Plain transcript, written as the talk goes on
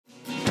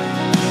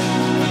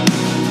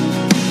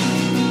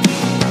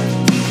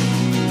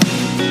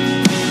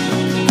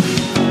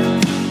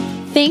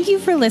Thank you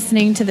for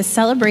listening to the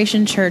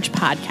Celebration Church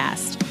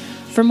podcast.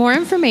 For more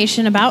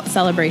information about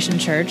Celebration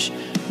Church,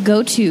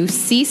 go to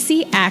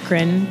ccakron.org.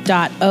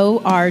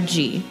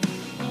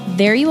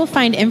 There you will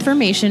find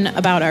information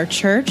about our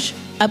church,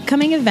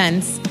 upcoming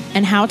events,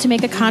 and how to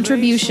make a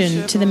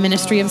contribution to the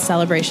ministry of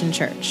Celebration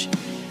Church.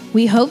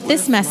 We hope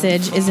this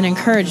message is an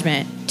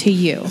encouragement to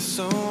you.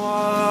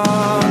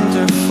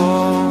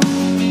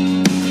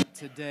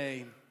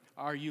 Today,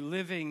 are you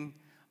living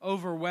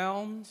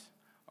overwhelmed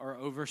or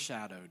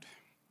overshadowed?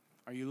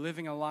 Are you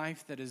living a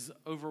life that is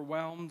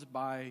overwhelmed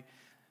by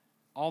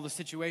all the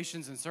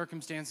situations and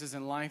circumstances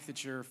in life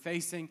that you're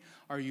facing?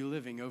 Or are you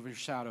living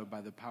overshadowed by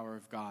the power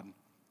of God?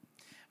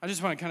 I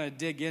just want to kind of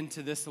dig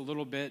into this a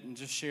little bit and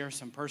just share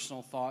some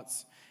personal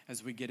thoughts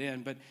as we get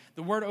in. But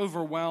the word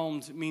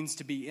overwhelmed means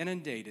to be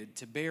inundated,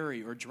 to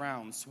bury or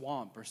drown,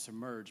 swamp or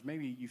submerge.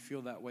 Maybe you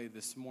feel that way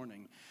this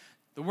morning.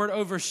 The word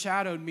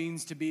overshadowed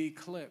means to be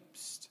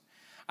eclipsed.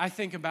 I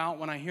think about,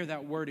 when I hear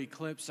that word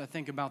eclipse, I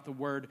think about the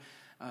word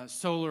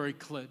solar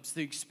eclipse.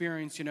 The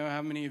experience,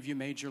 how many of you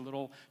made your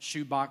little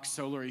shoebox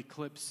solar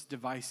eclipse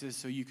devices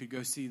so you could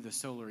go see the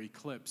solar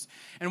eclipse?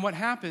 And what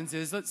happens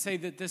is, let's say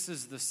that this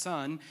is the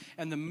sun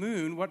and the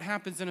moon. What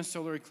happens in a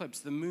solar eclipse?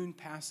 The moon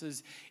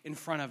passes in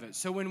front of it.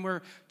 So when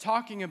we're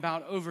talking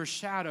about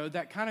overshadowed,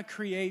 that kind of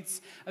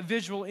creates a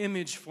visual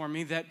image for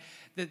me that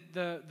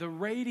the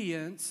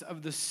radiance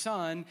of the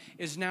sun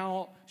is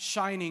now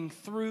shining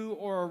through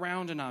or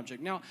around an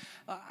object. Now,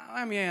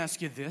 let me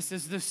ask you this.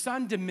 Is the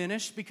sun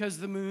diminished because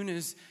the moon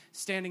is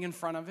standing in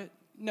front of it?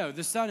 No,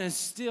 the sun is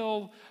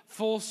still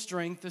full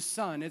strength. The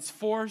sun, its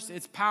force,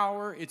 its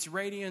power, its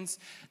radiance.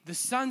 The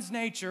sun's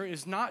nature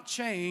is not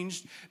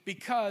changed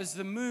because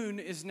the moon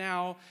is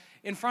now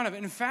in front of it.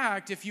 In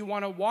fact, if you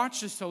want to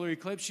watch a solar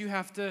eclipse, you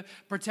have to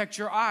protect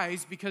your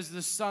eyes because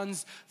the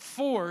sun's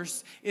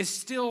force is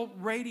still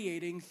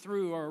radiating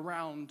through or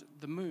around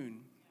the moon.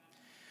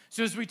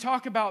 So as we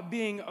talk about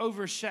being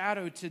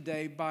overshadowed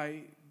today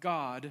by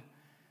God,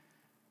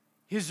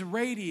 His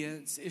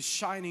radiance is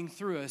shining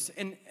through us.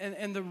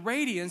 And the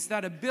radiance,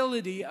 that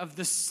ability of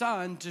the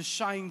sun to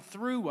shine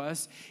through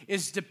us,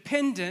 is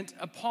dependent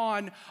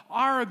upon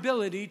our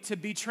ability to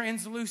be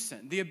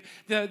translucent.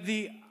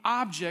 The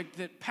object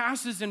that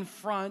passes in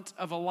front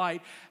of a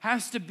light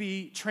has to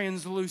be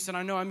translucent.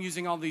 I know I'm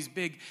using all these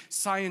big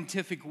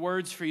scientific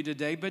words for you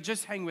today, but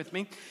just hang with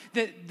me.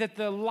 That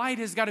the light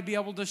has got to be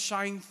able to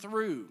shine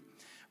through.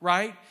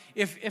 Right?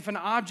 If an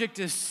object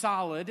is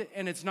solid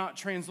and it's not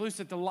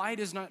translucent, the light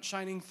is not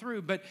shining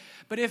through. But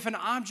if an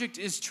object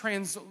is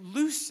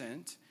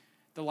translucent,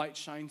 the light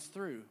shines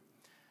through.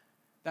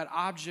 That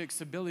object's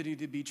ability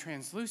to be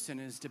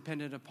translucent is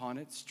dependent upon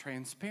its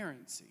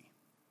transparency.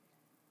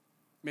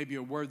 Maybe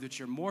a word that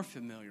you're more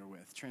familiar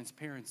with,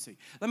 transparency.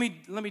 Let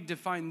me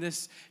define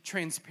this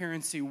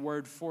transparency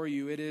word for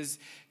you. It is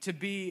to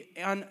be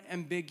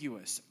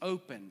unambiguous,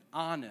 open,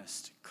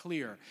 honest,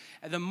 clear.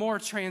 And the more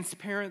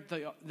transparent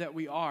that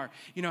we are.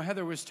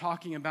 Heather was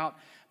talking about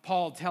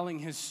Paul telling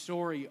his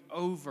story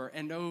over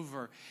and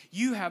over.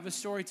 You have a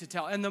story to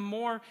tell. And the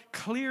more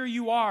clear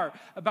you are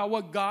about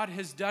what God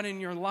has done in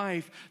your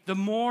life, the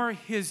more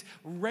His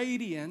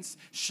radiance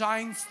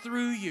shines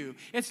through you.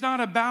 It's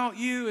not about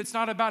you. It's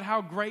not about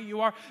how great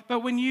you are. But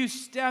when you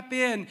step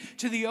in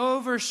to the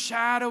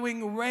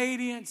overshadowing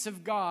radiance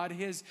of God,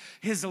 His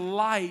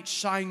light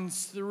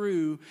shines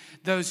through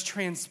those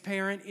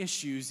transparent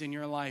issues in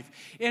your life.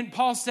 And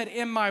Paul said,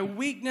 in my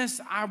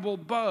weakness I will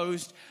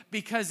boast,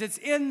 because it's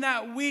in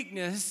that weakness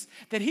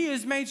that He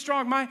is made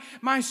strong.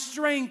 My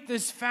strength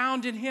is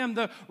found in Him.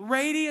 The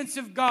radiance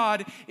of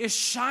God is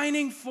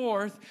shining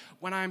forth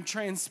when I'm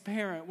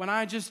transparent, when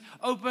I just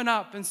open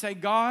up and say,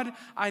 God,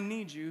 I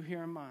need you,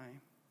 here am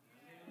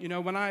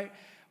I.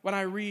 When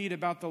I read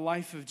about the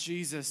life of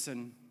Jesus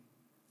and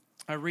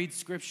I read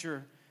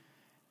Scripture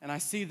and I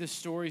see the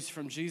stories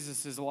from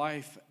Jesus'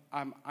 life,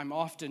 I'm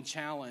often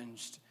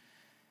challenged.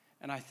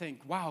 And I think,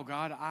 wow,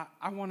 God,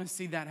 I want to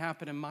see that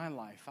happen in my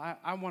life.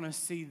 I want to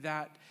see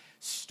that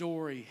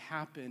story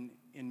happen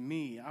in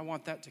me. I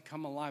want that to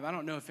come alive. I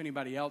don't know if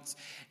anybody else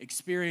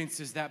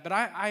experiences that, but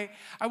I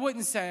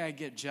wouldn't say I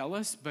get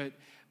jealous, but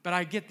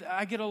I get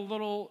a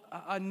little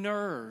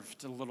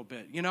unnerved a little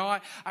bit.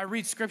 I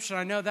read Scripture.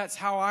 I know that's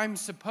how I'm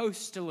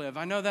supposed to live.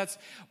 I know that's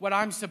what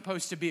I'm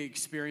supposed to be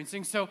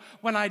experiencing. So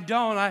when I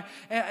don't,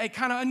 it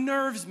kind of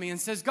unnerves me and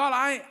says, God,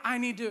 I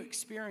need to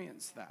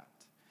experience that.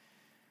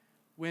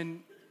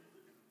 When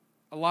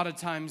a lot of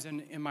times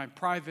in my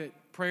private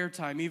prayer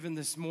time, even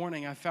this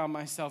morning, I found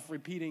myself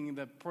repeating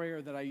the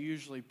prayer that I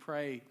usually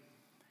pray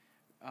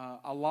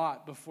a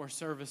lot before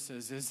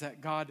services, is that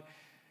God,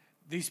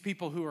 these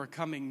people who are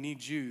coming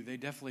need you. They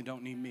definitely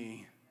don't need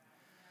me.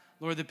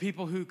 Lord, the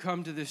people who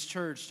come to this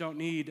church don't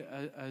need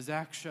a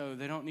Zach show.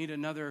 They don't need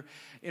another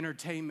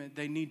entertainment.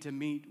 They need to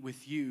meet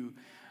with you.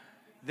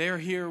 They're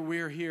here,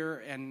 we're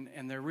here, and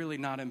they're really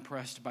not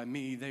impressed by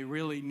me. They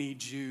really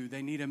need you.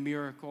 They need a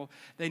miracle.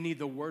 They need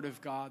the Word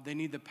of God. They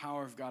need the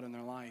power of God in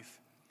their life.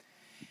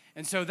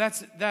 And so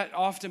that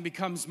often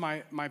becomes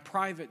my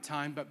private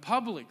time, but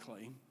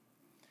publicly,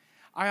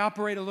 I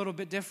operate a little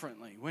bit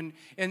differently. When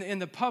in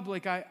the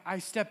public, I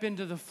step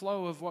into the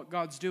flow of what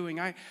God's doing.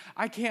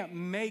 I can't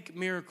make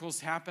miracles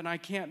happen. I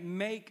can't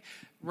make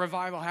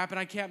revival happen.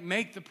 I can't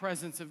make the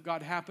presence of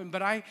God happen,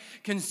 but I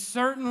can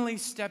certainly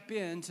step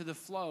into the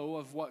flow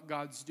of what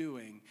God's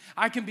doing.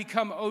 I can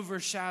become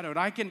overshadowed.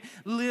 I can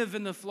live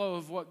in the flow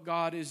of what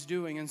God is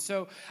doing. And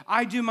so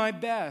I do my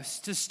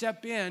best to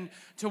step in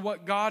to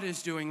what God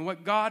is doing,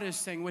 what God is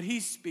saying, what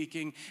He's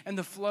speaking, and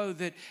the flow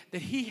that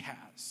He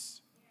has.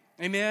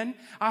 Amen?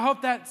 I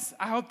hope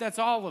that's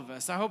all of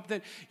us. I hope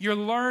that you're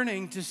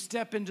learning to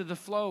step into the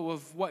flow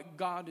of what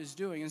God is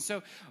doing. And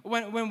so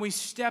when we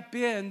step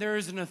in, there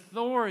is an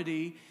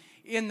authority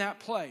in that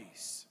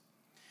place.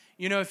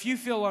 You know, if you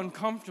feel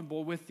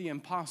uncomfortable with the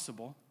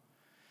impossible,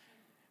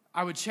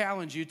 I would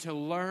challenge you to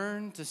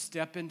learn to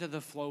step into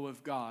the flow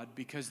of God,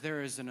 because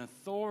there is an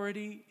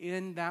authority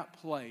in that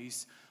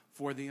place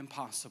for the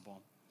impossible.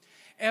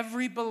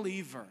 Every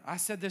believer, I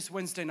said this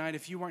Wednesday night.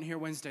 If you weren't here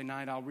Wednesday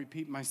night, I'll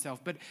repeat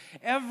myself. But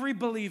every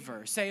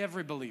believer, say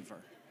every believer.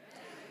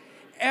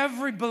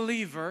 Every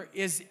believer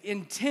is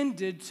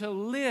intended to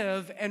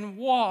live and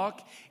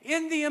walk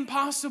in the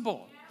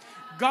impossible.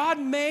 God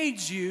made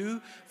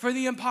you for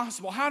the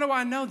impossible. How do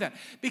I know that?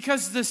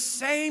 Because the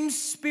same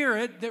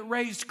Spirit that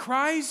raised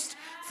Christ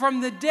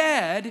from the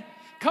dead,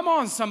 come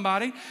on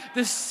somebody,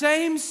 the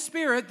same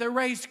Spirit that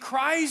raised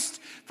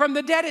Christ from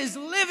the dead is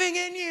living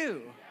in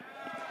you.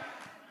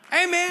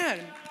 Amen.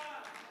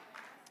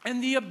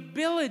 And the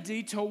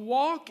ability to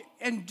walk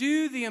and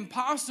do the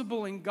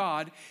impossible in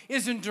God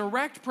is in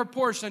direct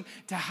proportion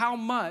to how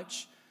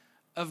much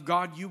of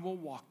God you will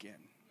walk in.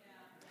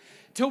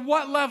 To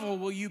what level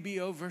will you be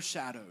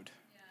overshadowed?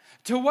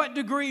 To what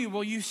degree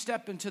will you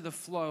step into the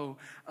flow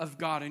of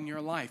God in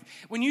your life?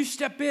 When you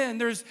step in,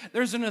 there's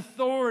an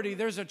authority,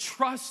 there's a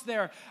trust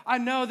there. I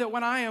know that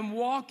when I am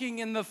walking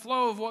in the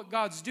flow of what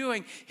God's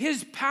doing,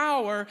 His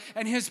power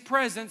and His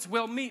presence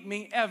will meet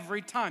me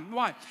every time.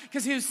 Why?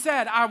 Because He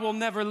said, I will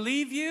never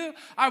leave you,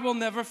 I will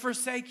never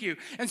forsake you.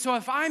 And so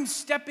if I'm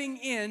stepping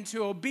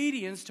into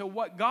obedience to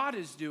what God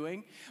is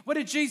doing, what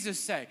did Jesus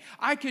say?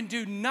 I can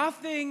do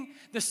nothing,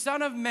 the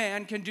Son of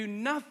Man can do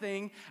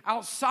nothing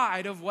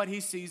outside of what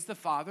He sees the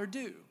Father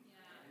do.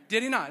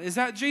 Did He not? Is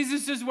that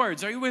Jesus'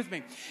 words? Are you with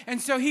me? And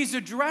so He's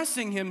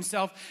addressing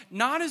Himself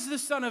not as the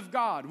Son of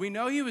God. We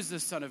know He was the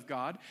Son of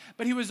God,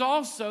 but He was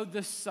also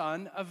the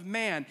Son of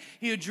Man.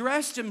 He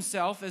addressed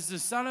Himself as the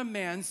Son of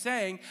Man,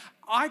 saying,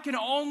 I can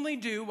only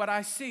do what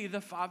I see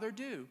the Father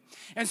do.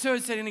 And so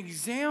it's an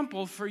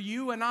example for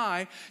you and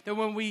I that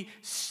when we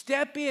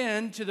step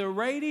into the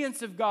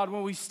radiance of God,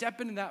 when we step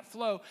into that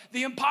flow,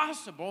 the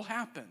impossible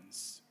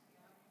happens.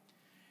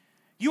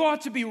 You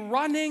ought to be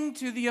running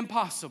to the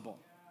impossible.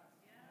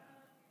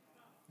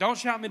 Don't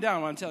shout me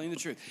down when I'm telling you the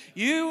truth.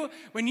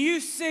 When you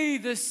see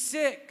the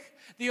sick,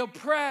 the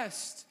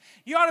oppressed,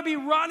 you ought to be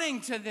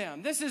running to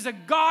them. This is a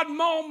God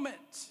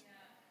moment.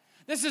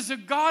 This is a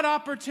God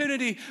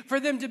opportunity for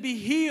them to be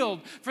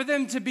healed, for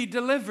them to be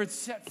delivered,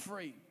 set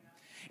free.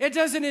 It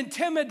doesn't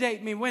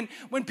intimidate me when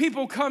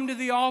people come to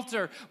the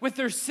altar with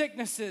their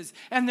sicknesses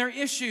and their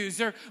issues,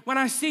 or when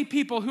I see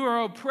people who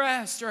are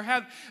oppressed or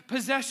have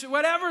possession,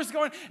 whatever's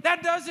going on,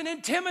 that doesn't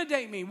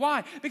intimidate me.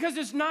 Why? Because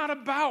it's not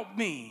about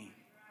me.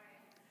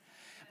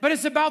 But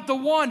it's about the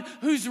one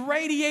who's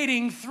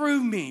radiating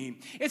through me.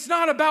 It's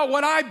not about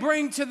what I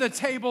bring to the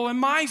table and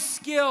my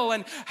skill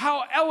and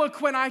how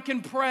eloquent I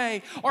can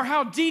pray or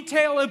how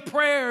detailed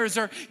prayers,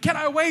 or can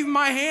I wave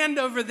my hand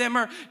over them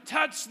or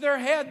touch their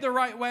head the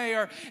right way,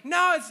 or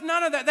no, it's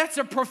none of that. That's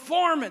a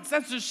performance.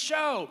 That's a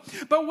show.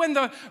 But when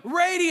the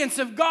radiance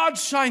of God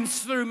shines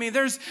through me,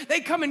 they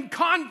come in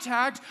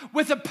contact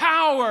with a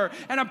power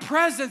and a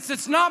presence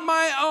that's not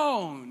my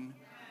own.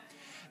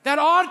 That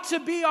ought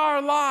to be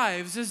our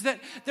lives, is that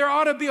there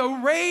ought to be a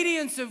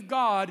radiance of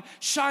God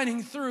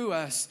shining through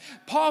us.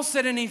 Paul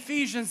said in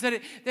Ephesians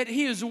that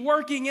He is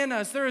working in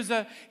us.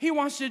 He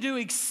wants to do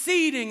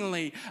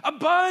exceedingly,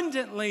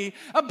 abundantly,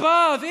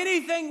 above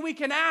anything we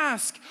can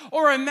ask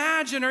or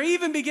imagine or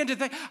even begin to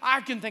think. I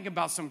can think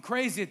about some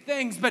crazy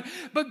things, but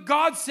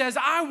God says,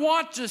 I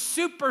want to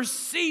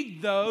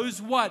supersede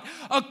those, what?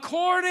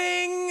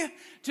 According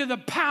to the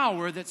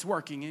power that's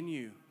working in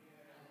you.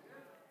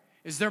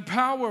 Is there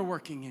power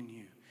working in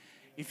you?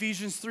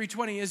 Ephesians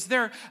 3:20, is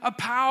there a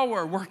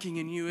power working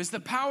in you? Is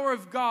the power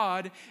of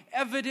God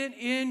evident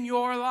in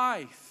your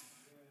life?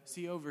 Has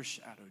He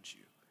overshadowed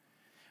you?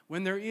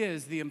 When there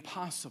is, the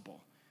impossible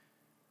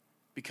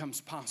becomes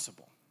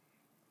possible.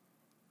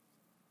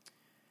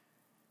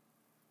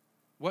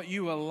 What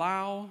you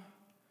allow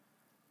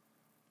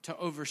to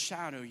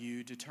overshadow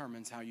you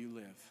determines how you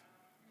live.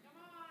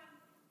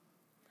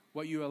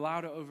 What you allow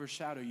to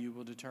overshadow you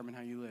will determine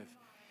how you live.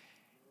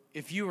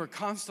 If you are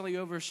constantly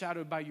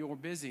overshadowed by your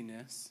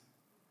busyness,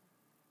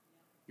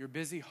 your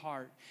busy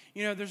heart,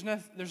 you know,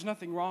 there's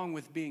nothing wrong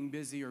with being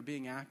busy or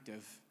being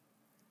active.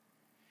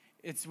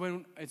 It's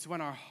when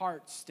our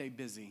hearts stay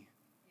busy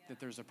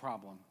that there's a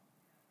problem.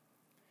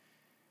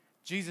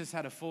 Jesus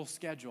had a full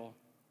schedule.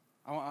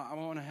 I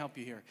want to help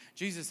you here.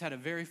 Jesus had a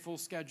very full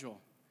schedule.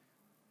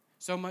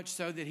 So much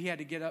so that he had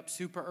to get up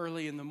super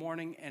early in the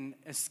morning and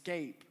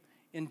escape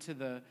into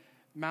the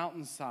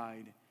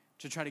mountainside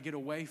to try to get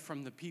away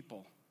from the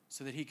people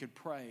so that he could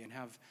pray and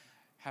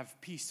have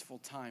peaceful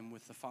time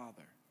with the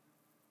Father.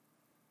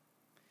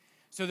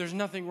 So there's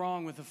nothing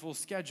wrong with a full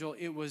schedule.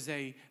 It was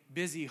a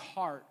busy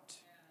heart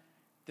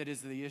that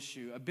is the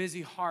issue. A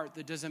busy heart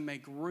that doesn't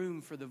make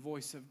room for the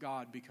voice of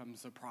God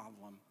becomes a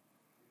problem.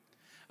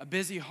 A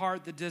busy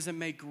heart that doesn't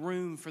make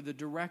room for the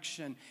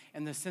direction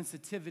and the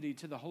sensitivity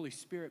to the Holy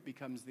Spirit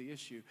becomes the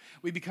issue.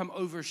 We become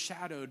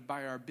overshadowed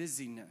by our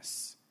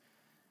busyness.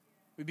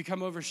 We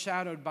become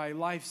overshadowed by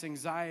life's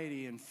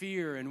anxiety and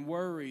fear and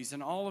worries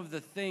and all of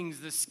the things,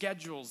 the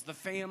schedules, the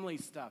family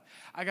stuff.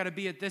 I got to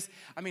be at this.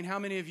 I mean, how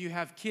many of you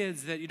have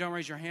kids that, you don't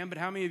raise your hand, but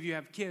how many of you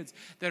have kids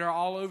that are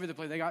all over the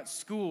place? They got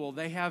school,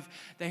 they have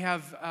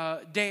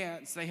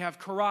dance, they have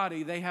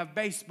karate, they have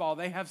baseball,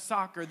 they have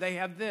soccer, they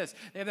have this,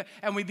 they have that.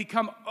 And we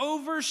become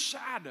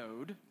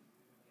overshadowed.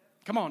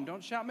 Come on,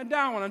 don't shout me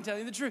down when I'm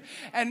telling you the truth.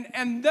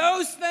 And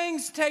those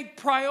things take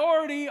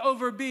priority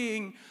over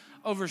being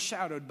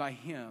overshadowed by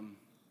Him.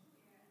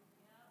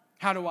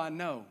 How do I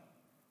know?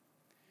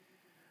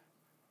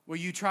 Well,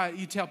 you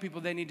tell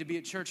people they need to be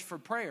at church for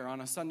prayer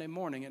on a Sunday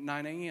morning at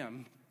 9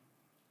 a.m.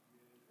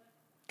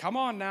 Come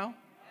on now.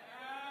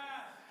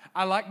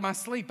 I like my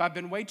sleep. I've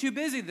been way too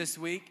busy this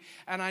week,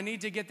 and I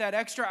need to get that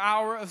extra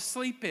hour of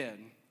sleep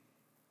in.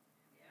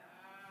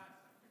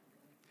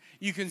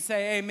 You can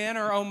say amen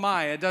or oh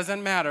my. It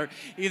doesn't matter.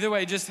 Either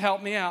way, just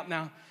help me out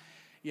now.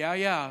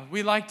 Yeah.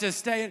 We like to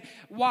stay.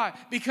 Why?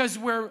 Because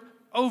we're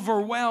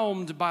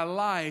overwhelmed by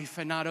life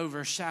and not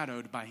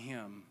overshadowed by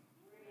Him.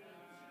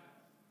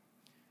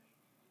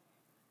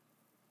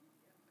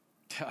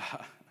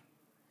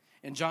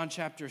 In John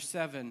chapter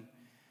 7,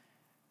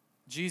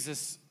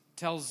 Jesus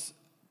tells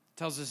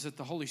us that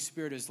the Holy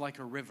Spirit is like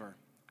a river.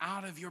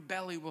 Out of your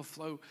belly will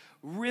flow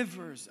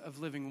rivers of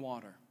living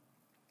water.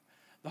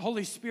 The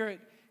Holy Spirit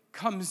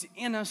comes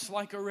in us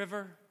like a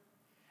river,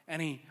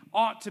 and He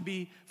ought to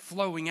be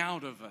flowing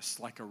out of us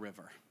like a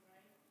river.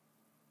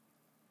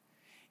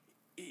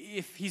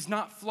 If He's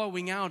not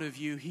flowing out of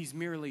you, He's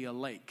merely a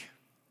lake.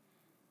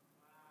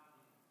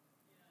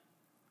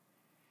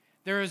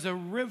 There is a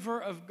river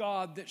of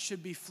God that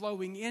should be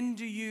flowing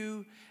into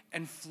you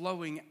and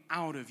flowing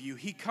out of you.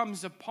 He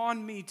comes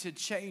upon me to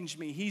change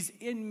me. He's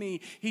in me.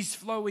 He's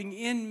flowing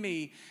in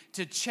me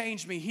to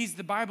change me.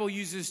 The Bible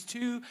uses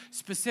two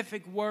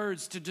specific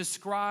words to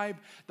describe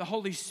the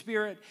Holy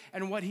Spirit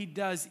and what He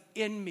does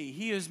in me.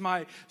 He is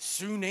my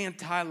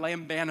sunantai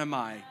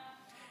lambanamai.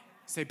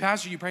 Say,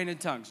 Pastor, you praying in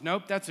tongues.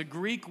 Nope, that's a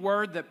Greek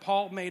word that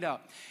Paul made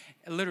up.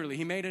 Literally,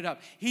 he made it up.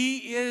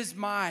 He is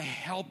my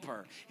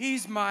helper.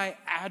 He's my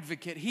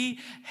advocate. He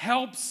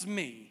helps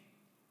me.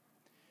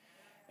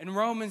 In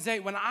Romans 8,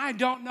 when I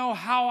don't know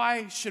how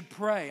I should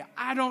pray,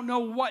 I don't know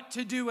what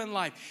to do in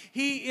life,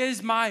 He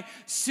is my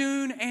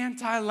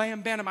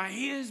sunantai.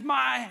 He is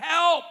my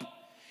help.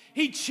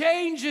 He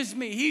changes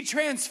me. He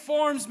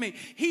transforms me.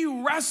 He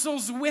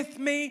wrestles with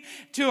me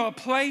to a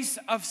place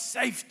of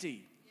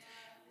safety.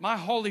 My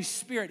Holy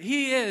Spirit,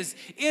 He is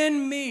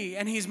in me,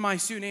 and He's my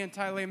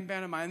sunantai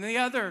lambanamai. And the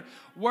other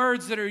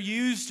words that are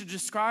used to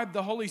describe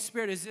the Holy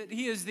Spirit is that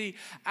He is the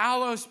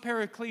allos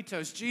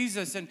parakletos.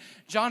 Jesus in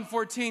John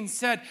 14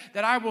 said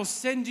that I will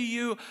send to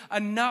you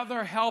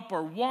another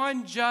helper,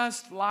 one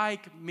just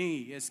like me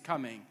is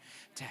coming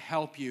to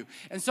help you.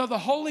 And so the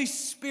Holy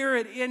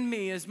Spirit in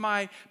me is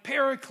my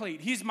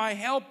paraclete. He's my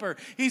helper.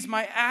 He's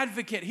my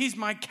advocate. He's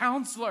my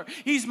counselor.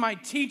 He's my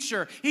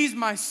teacher. He's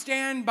my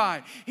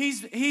standby.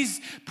 He's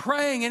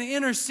praying and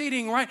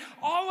interceding, right?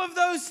 All of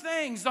those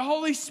things, the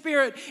Holy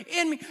Spirit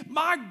in me.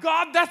 My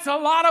God, that's a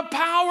lot of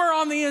power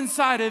on the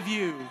inside of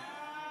you.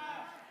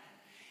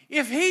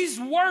 If He's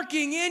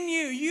working in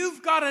you,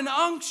 you've got an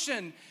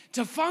unction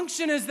to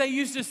function, as they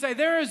used to say.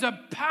 There is a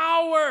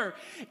power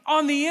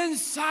on the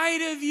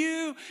inside of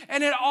you,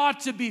 and it ought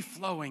to be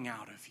flowing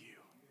out of you.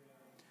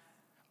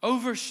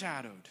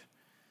 Overshadowed.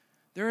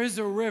 There is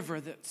a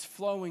river that's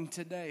flowing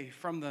today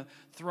from the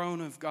throne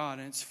of God,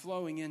 and it's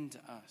flowing into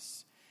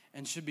us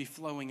and should be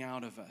flowing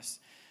out of us.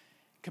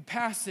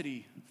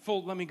 Capacity,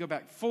 let me go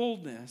back.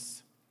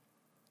 Fullness.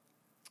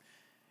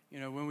 You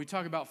know, when we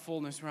talk about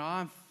fullness, well,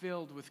 I'm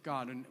filled with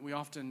God, and we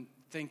often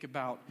think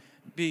about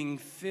being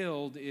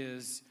filled.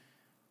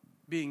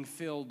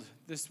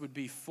 This would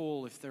be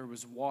full if there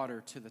was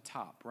water to the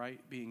top,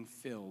 right? Being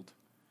filled.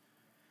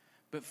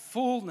 But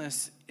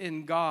fullness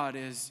in God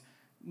is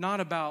not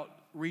about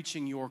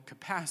reaching your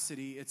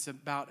capacity. It's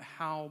about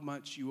how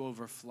much you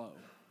overflow.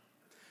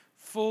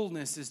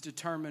 Fullness is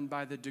determined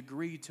by the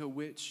degree to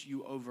which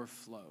you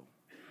overflow.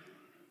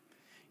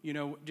 You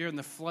know, during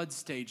the flood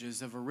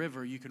stages of a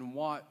river, you can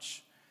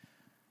watch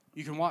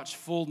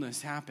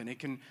fullness happen. It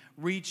can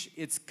reach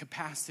its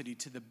capacity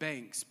to the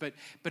banks, but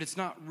it's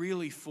not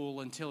really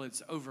full until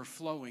it's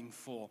overflowing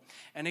full.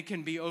 And it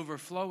can be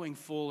overflowing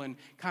full and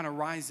kind of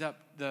rise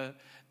up the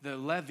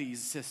levee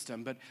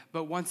system,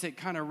 but once it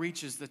kind of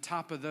reaches the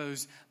top of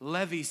those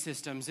levee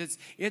systems,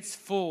 it's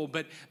full,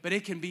 but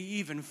it can be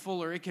even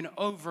fuller. It can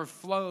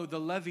overflow the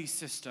levee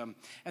system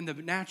and the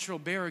natural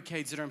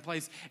barricades that are in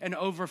place and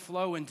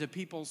overflow into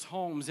people's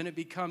homes, and it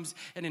becomes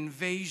an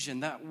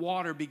invasion. That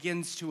water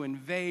begins to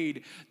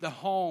invade the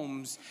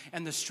homes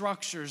and the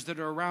structures that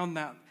are around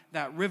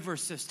that river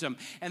system,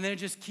 and then it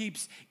just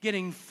keeps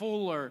getting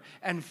fuller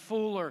and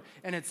fuller,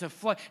 and it's a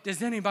flood.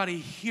 Does anybody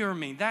hear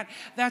me?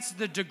 That's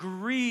the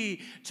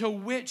degree to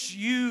which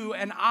you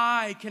and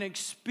I can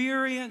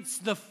experience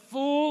the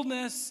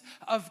fullness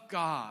of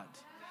God.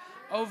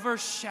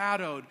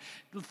 Overshadowed,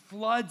 the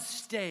flood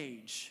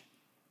stage,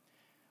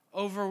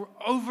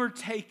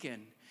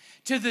 overtaken,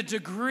 to the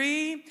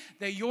degree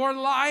that your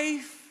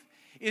life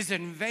is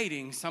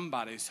invading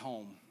somebody's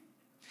home.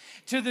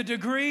 To the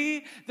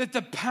degree that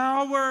the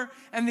power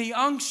and the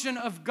unction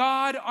of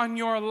God on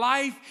your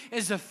life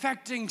is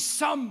affecting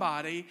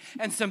somebody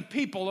and some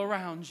people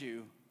around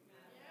you.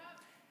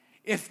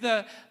 If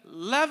the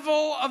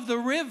level of the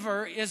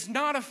river is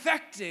not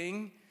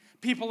affecting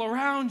people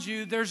around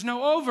you, there's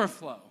no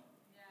overflow.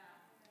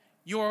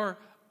 You're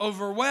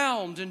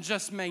overwhelmed and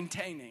just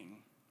maintaining.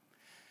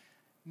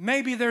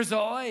 Maybe there's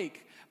a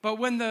lake. But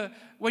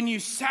when you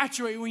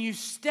saturate, when you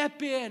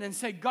step in and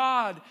say,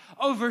 God,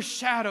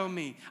 overshadow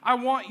me. I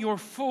want your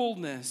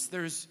fullness.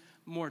 There's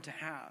more to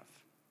have.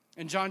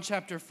 In John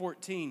chapter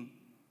 14,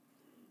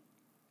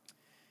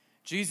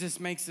 Jesus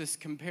makes this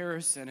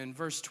comparison in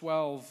verse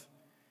 12.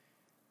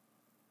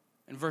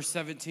 In verse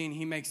 17,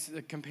 he makes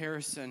the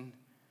comparison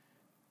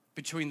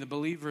between the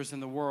believers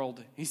and the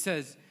world. He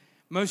says,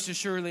 most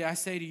assuredly, I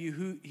say to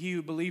you, he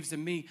who believes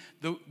in me,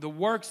 the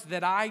works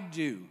that I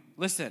do,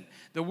 listen,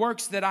 the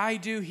works that I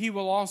do, he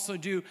will also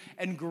do,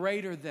 and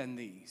greater than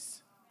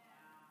these.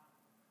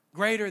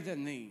 Greater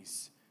than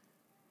these.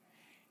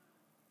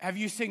 Have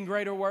you seen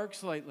greater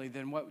works lately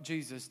than what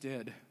Jesus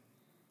did?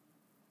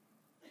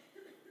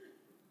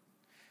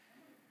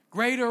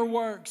 Greater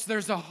works.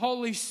 There's a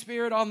Holy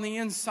Spirit on the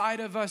inside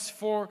of us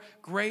for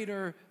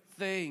greater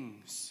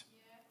things.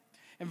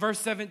 In verse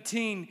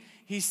 17,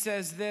 he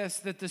says this,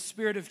 that the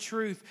Spirit of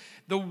truth,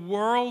 the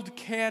world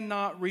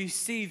cannot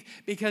receive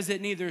because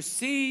it neither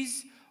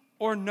sees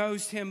or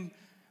knows him.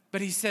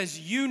 But he says,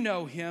 you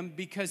know him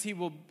because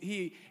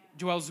he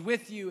dwells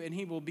with you and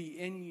he will be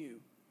in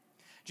you.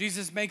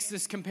 Jesus makes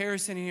this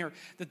comparison here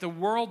that the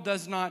world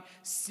does not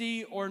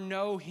see or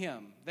know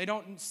him. They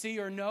don't see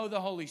or know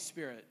the Holy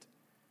Spirit.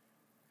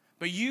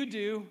 But you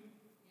do.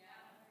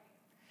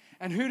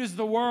 And who does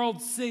the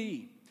world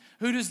see?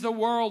 Who does the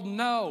world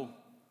know?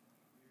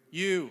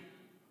 You.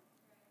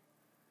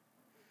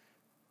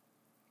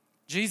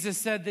 Jesus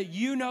said that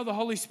you know the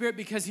Holy Spirit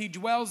because he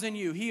dwells in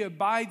you. He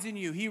abides in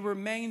you. He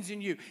remains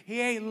in you.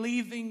 He ain't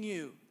leaving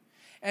you.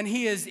 And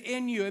he is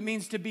in you. It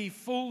means to be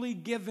fully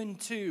given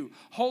to,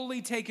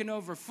 wholly taken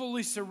over,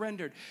 fully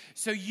surrendered.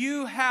 So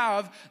you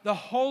have the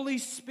Holy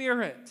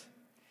Spirit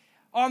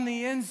on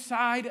the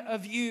inside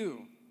of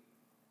you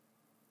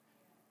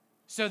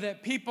so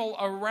that people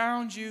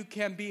around you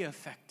can be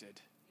affected.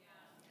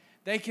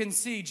 They can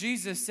see.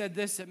 Jesus said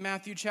this at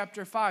Matthew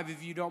chapter 5.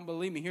 If you don't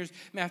believe me, here's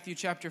Matthew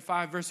chapter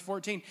 5, verse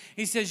 14.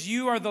 He says,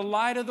 you are the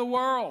light of the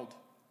world.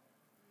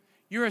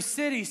 You're a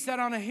city set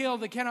on a hill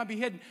that cannot be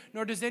hidden,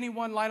 nor does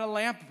anyone light a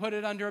lamp, put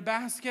it under a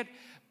basket,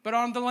 but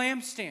on the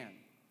lampstand.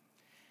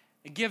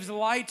 It gives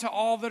light to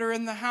all that are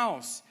in the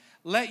house.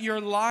 Let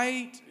your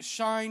light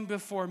shine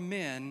before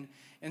men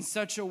in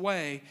such a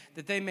way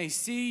that they may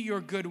see your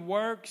good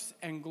works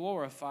and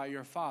glorify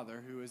your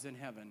Father who is in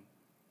heaven.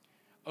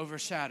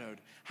 Overshadowed.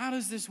 How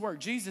does this work?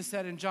 Jesus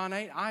said in John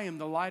 8, I am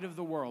the light of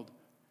the world.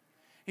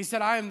 He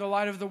said, I am the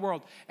light of the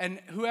world, and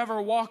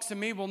whoever walks in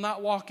me will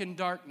not walk in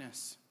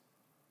darkness.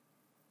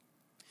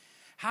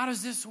 How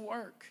does this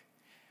work?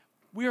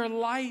 We are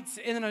lights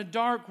in a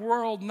dark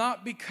world,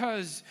 not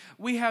because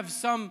we have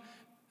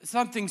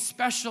something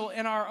special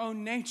in our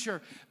own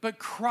nature, but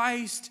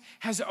Christ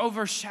has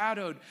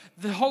overshadowed.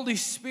 The Holy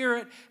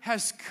Spirit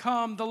has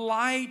come. The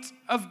light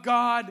of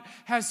God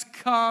has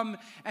come,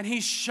 and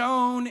he's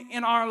shone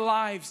in our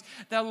lives.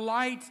 The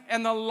light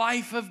and the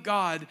life of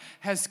God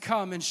has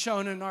come and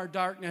shone in our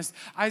darkness.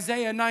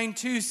 Isaiah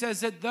 9:2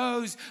 says that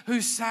those who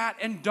sat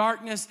in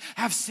darkness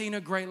have seen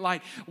a great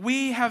light.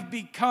 We have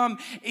become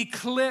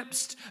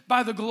eclipsed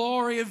by the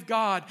glory of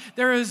God.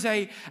 There is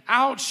a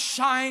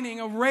outshining,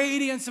 a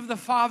radiance of the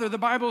Father. The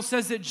Bible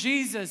says that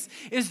Jesus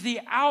is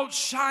the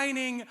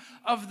outshining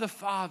of the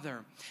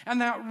Father. And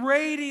that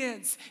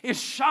radiance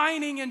is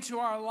shining into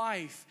our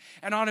life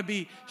and ought to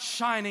be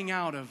shining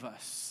out of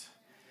us.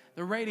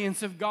 The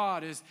radiance of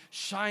God is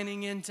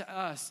shining into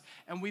us,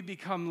 and we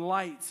become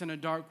lights in a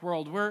dark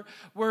world.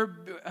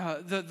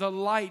 The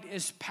light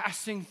is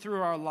passing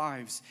through our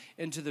lives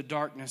into the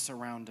darkness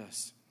around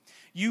us.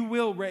 You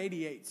will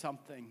radiate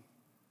something.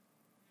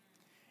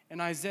 In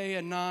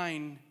Isaiah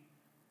 9,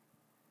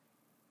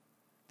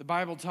 the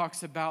Bible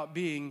talks about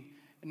being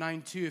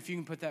 9:2. If you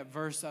can put that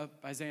verse up,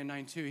 Isaiah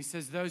 9:2. He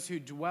says, those who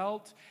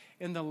dwelt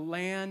in the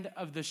land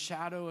of the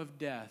shadow of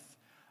death,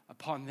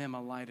 upon them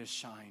a light has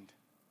shined.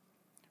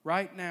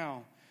 Right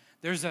now,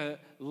 there's a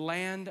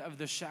land of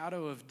the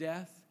shadow of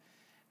death,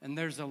 and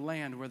there's a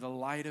land where the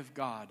light of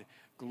God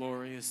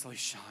gloriously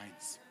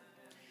shines.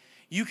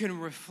 You can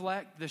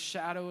reflect the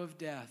shadow of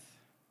death,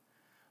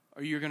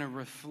 or you're going to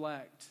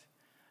reflect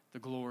the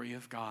glory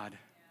of God.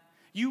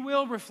 You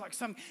will reflect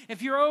something.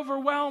 If you're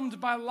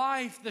overwhelmed by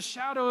life, the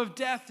shadow of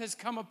death has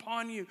come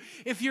upon you.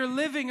 If you're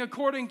living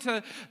according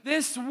to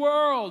this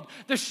world,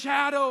 the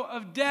shadow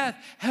of death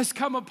has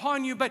come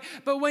upon you. But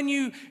when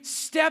you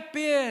step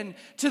in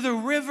to the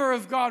river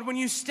of God, when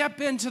you step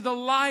into the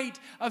light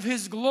of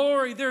His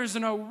glory, there's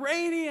a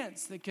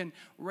radiance that can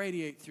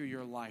radiate through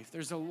your life.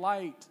 There's a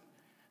light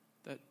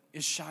that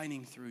is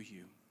shining through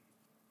you.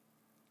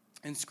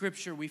 In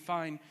Scripture, we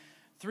find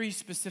 3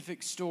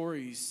 specific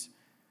stories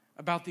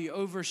about the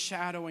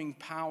overshadowing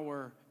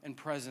power and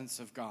presence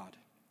of God.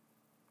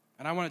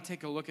 And I want to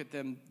take a look at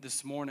them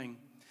this morning.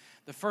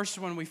 The first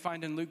one we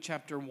find in Luke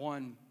chapter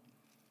 1.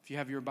 If you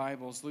have your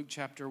Bibles, Luke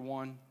chapter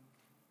 1.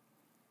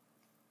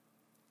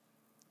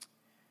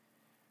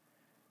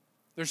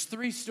 There's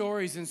 3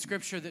 stories in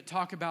Scripture that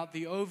talk about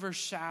the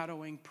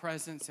overshadowing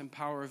presence and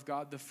power of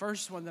God. The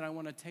first one that I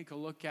want to take a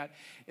look at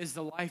is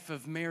the life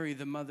of Mary,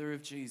 the mother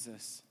of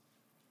Jesus.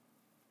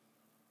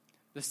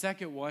 The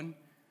second one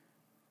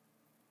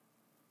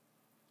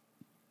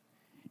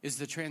is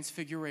the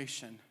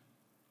transfiguration.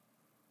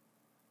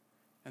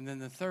 And then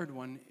the third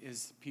one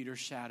is Peter's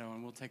shadow,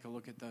 and we'll take a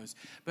look at those.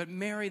 But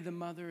Mary, the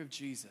mother of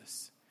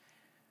Jesus,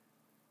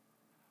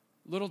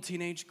 little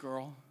teenage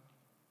girl,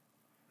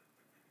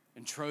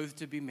 betrothed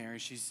to be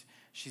married.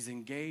 She's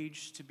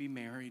engaged to be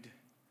married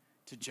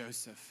to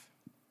Joseph.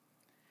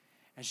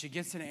 And she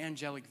gets an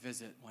angelic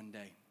visit one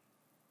day,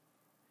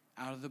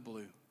 out of the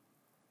blue.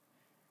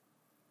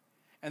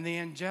 And the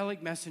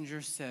angelic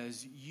messenger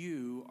says,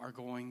 you are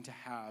going to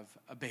have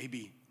a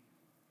baby.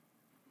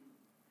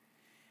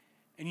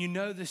 And you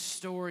know the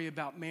story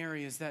about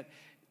Mary is that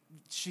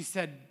she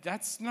said,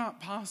 that's not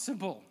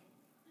possible.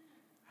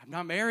 I'm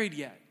not married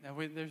yet.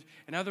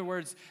 In other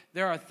words,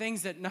 there are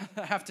things that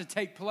have to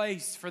take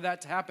place for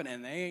that to happen,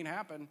 and they ain't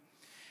happened.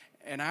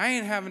 And I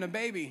ain't having a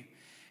baby.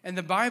 And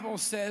the Bible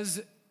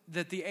says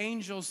that the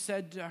angel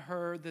said to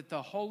her that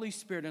the Holy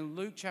Spirit, in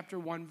Luke chapter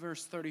 1,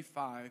 verse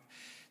 35,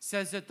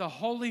 says that the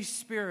Holy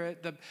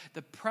Spirit,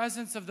 the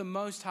presence of the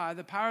Most High,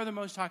 the power of the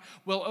Most High,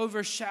 will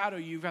overshadow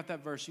you. You've got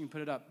that verse, you can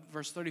put it up.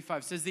 Verse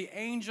 35 says, the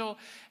angel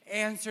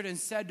answered and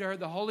said to her,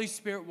 the Holy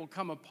Spirit will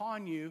come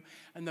upon you,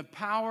 and the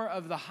power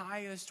of the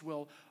highest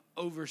will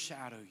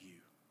overshadow you.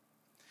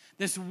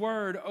 This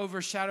word,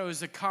 overshadow,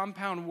 is a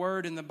compound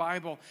word in the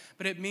Bible,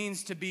 but it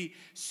means to be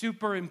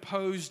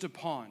superimposed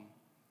upon.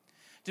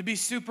 To be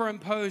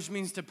superimposed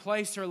means to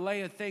place or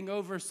lay a thing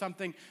over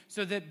something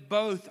so that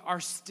both are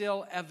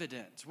still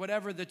evident.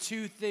 Whatever the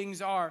two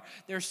things are,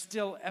 they're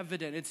still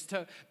evident. It's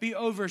to be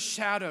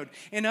overshadowed.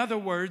 In other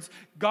words,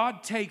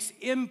 God takes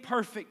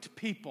imperfect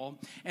people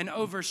and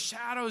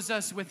overshadows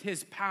us with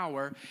His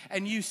power,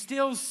 and you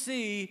still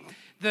see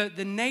the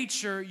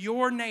nature,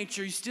 your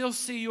nature, you still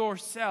see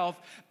yourself,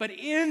 but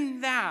in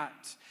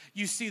that,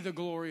 you see the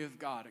glory of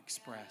God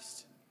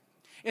expressed.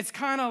 It's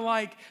kind of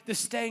like the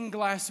stained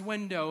glass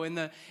window in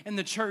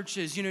the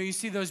churches. You know, you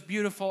see those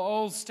beautiful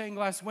old stained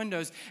glass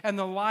windows, and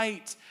the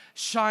light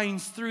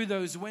shines through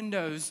those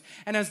windows.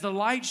 And as the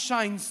light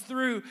shines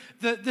through,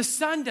 the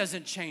sun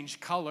doesn't change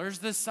colors.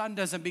 The sun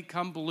doesn't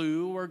become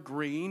blue or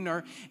green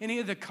or any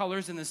of the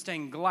colors in the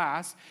stained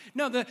glass.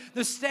 No,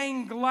 the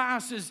stained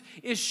glass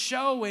is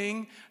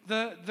showing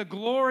the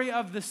glory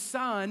of the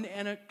sun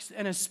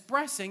and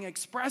expressing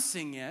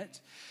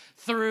it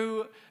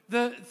through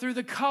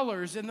the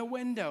colors in the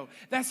window.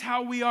 That's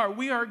how we are.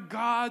 We are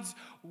God's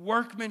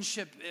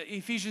workmanship.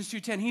 Ephesians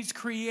 2:10. He's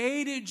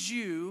created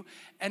you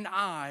and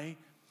I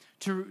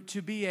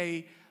to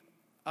be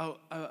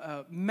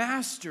a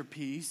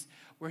masterpiece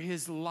where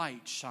His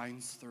light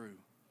shines through.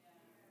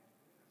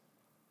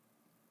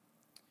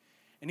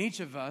 And each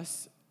of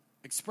us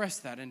express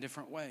that in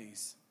different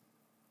ways.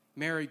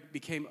 Mary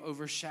became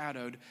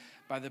overshadowed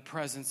by the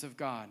presence of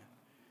God.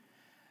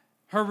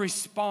 Her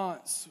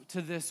response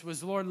to this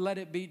was, Lord, let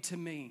it be to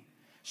me.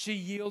 She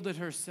yielded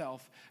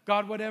herself.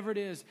 God, whatever it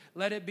is,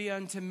 let it be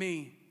unto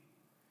me.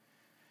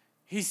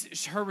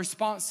 Her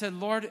response said,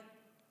 Lord,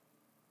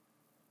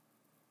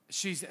 as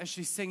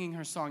she's singing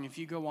her song, if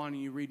you go on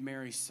and you read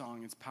Mary's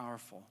song, it's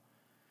powerful.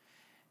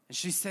 And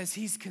she says,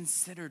 He's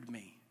considered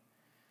me.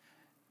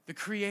 The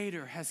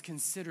Creator has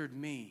considered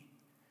me.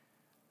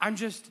 I'm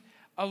just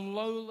a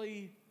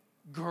lowly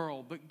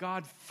girl, but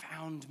God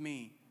found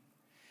me.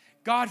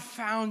 God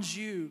found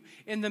you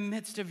in the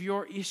midst of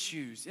your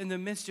issues, in the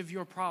midst of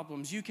your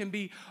problems. You can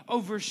be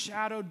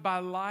overshadowed by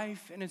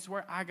life, and it's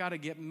where I got to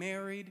get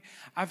married.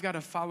 I've got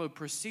to follow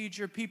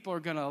procedure. People are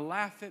going to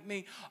laugh at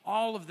me.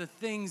 All of the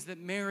things that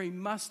Mary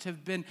must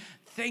have been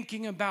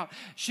thinking about.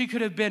 She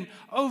could have been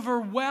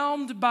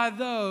overwhelmed by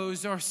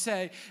those, or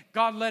say,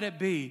 God, let it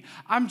be.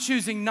 I'm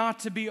choosing not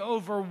to be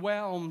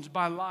overwhelmed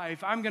by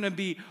life. I'm going to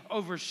be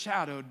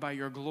overshadowed by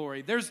your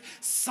glory. There's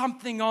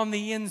something on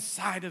the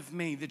inside of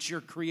me that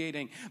you're creating.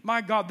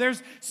 My God,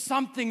 there's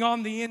something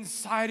on the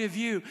inside of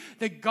you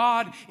that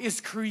God is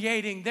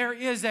creating. There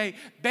is a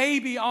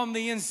baby on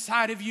the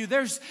inside of you.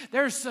 There's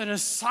an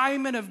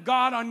assignment of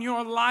God on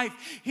your life.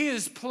 He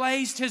has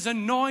placed His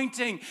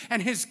anointing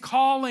and His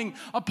calling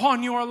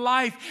upon your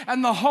life,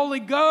 and the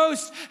Holy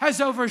Ghost has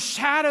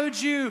overshadowed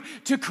you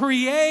to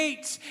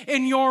create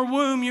in your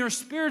womb, your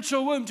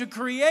spiritual womb, to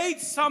create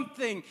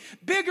something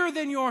bigger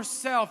than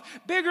yourself,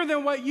 bigger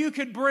than what you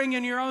could bring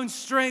in your own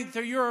strength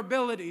or your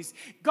abilities.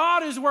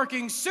 God is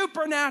working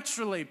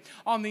supernaturally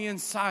on the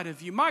inside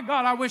of you. My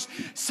God, I wish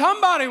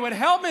somebody would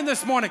help me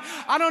this morning.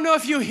 I don't know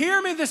if you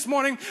hear me this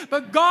morning,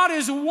 but God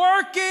is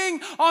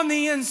working on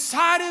the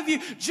inside of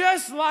you,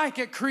 just like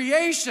at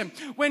creation.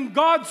 When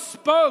God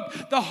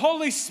spoke, the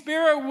Holy Spirit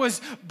was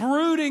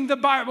brooding, the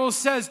Bible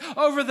says,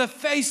 over the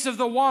face of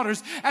the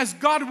waters. As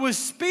God was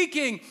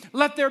speaking,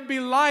 let there be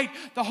light,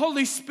 the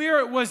Holy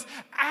Spirit was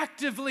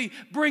actively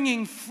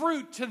bringing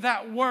fruit to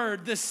that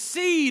word. The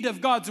seed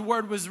of God's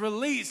word was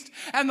released,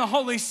 and the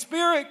Holy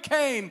Spirit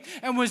came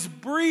and was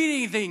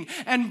breathing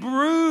and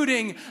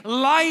brooding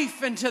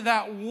life into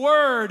that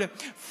word,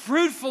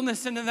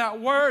 fruitfulness into that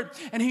word.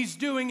 And He's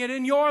doing it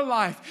in your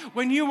life.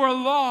 When you were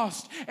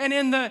lost and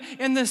in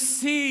the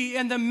sea,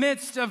 in the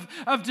midst of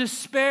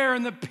despair,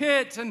 in the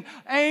pit and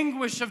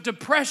anguish of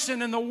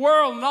depression in the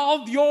world and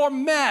all your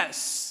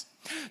mess,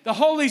 the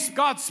Holy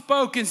God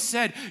spoke and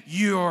said,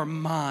 you're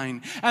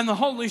mine. And the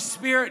Holy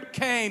Spirit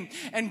came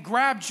and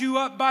grabbed you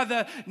up by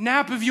the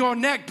nape of your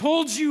neck,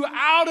 pulled you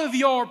out of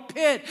your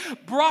pit,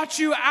 brought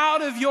you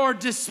out of your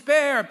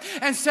despair,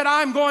 and said,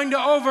 I'm going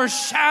to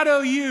overshadow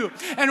you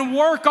and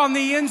work on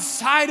the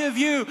inside of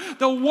you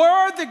the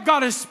word that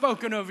God has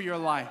spoken over your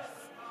life.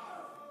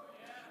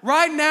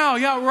 Right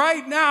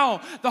now,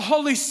 the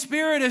Holy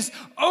Spirit is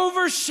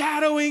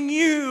overshadowing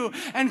you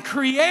and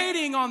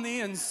creating on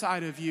the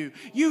inside of you.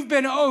 You've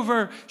been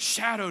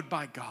overshadowed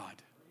by God.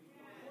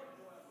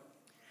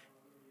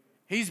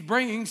 He's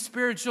bringing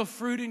spiritual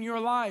fruit in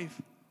your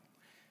life.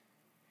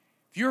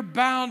 If you're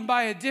bound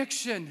by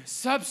addiction,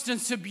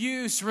 substance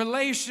abuse,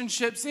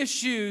 relationships,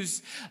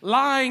 issues,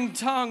 lying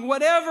tongue,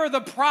 whatever the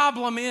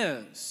problem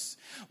is,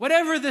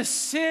 whatever the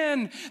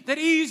sin that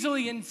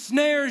easily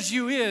ensnares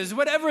you is,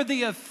 whatever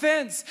the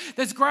offense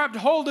that's grabbed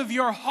hold of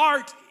your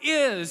heart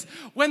is,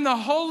 when the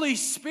Holy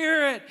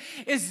Spirit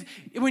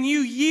when you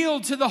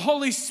yield to the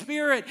Holy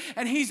Spirit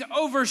and He's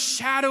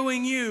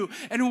overshadowing you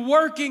and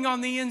working on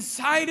the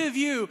inside of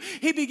you,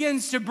 He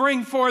begins to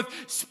bring forth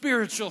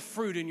spiritual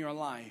fruit in your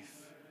life.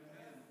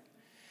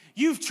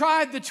 You've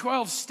tried the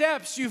 12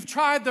 steps. You've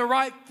tried the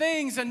right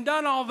things and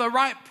done all the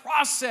right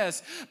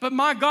process. But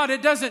my God,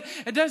 it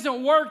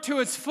doesn't work to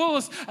its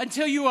fullest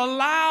until you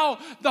allow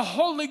the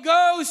Holy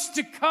Ghost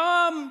to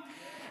come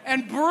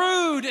and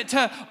brood,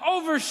 to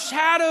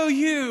overshadow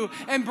you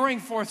and bring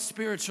forth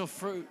spiritual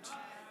fruit.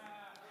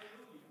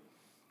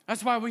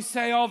 That's why we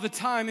say all the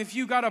time, if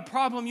you got a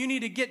problem, you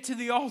need to get to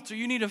the altar.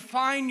 You need to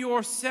find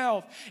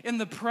yourself in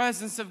the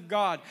presence of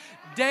God.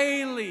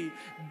 Daily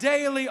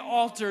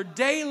altar,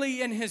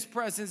 daily in His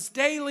presence,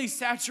 daily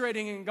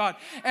saturating in God.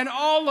 And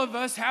all of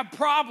us have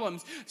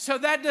problems. So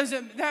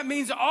that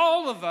means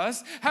all of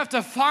us have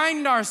to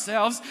find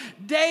ourselves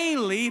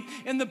daily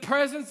in the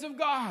presence of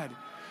God.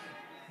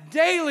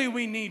 Daily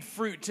we need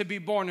fruit to be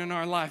born in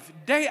our life.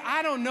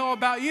 I don't know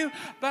about you,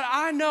 but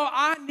I know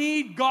I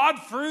need God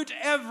fruit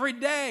every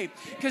day,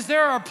 because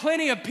there are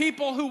plenty of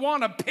people who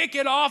want to pick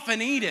it off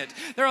and eat it.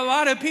 There are a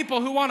lot of people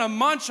who want to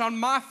munch on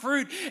my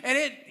fruit,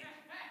 and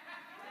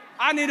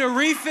I need a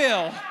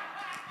refill.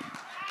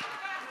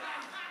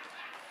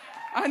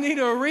 I need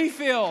a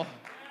refill.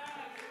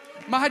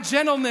 My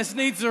gentleness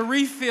needs a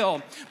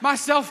refill. My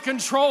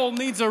self-control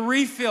needs a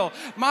refill.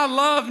 My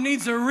love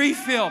needs a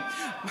refill.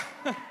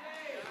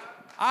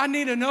 I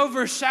need an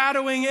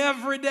overshadowing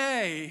every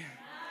day.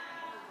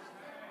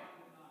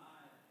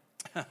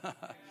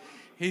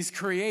 He's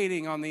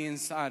creating on the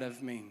inside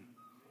of me.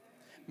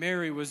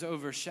 Mary was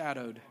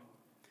overshadowed.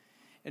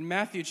 In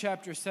Matthew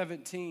chapter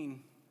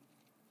 17,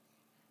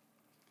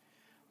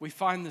 we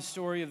find the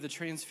story of the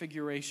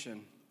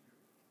Transfiguration.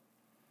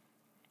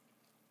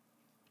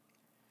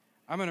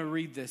 I'm going to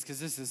read this because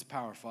this is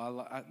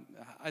powerful.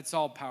 It's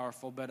all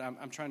powerful, but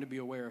I'm trying to be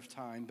aware of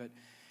time. But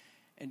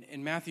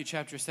in Matthew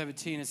chapter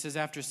 17, it says,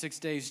 after 6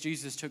 days,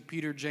 Jesus took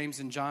Peter, James,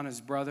 and John,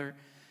 his brother,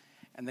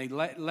 and they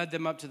led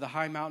them up to the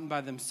high mountain by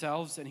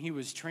themselves, and He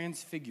was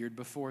transfigured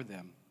before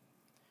them.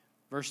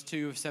 Verse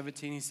 2 of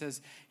 17, He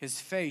says,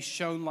 His face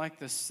shone like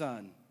the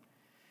sun,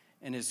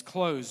 and His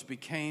clothes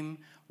became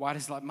white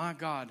as light. My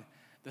God,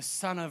 The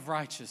Son of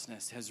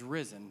Righteousness has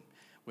risen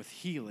with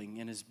healing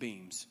in his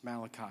beams.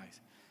 Malachi.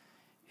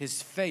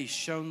 His face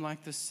shone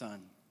like the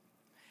sun.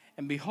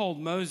 And behold,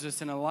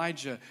 Moses and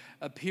Elijah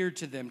appeared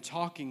to them,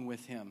 talking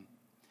with him.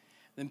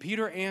 Then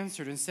Peter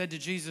answered and said to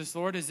Jesus,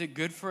 Lord, is it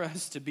good for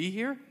us to be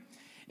here?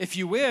 If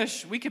you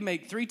wish, we can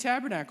make 3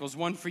 tabernacles,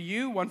 one for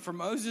you, one for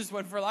Moses,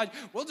 one for Elijah.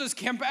 We'll just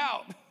camp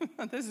out.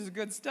 This is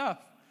good stuff.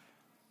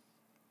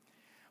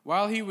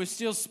 While he was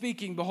still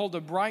speaking, behold,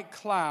 a bright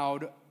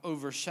cloud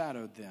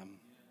overshadowed them.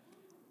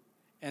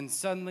 And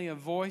suddenly a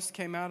voice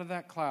came out of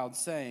that cloud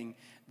saying,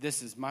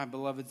 this is my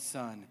beloved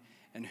Son,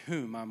 in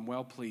whom I'm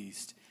well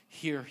pleased.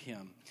 Hear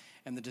him.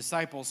 And the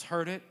disciples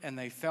heard it, and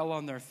they fell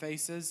on their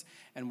faces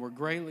and were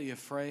greatly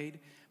afraid.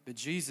 But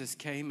Jesus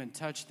came and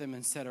touched them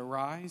and said,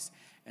 arise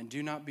and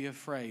do not be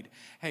afraid.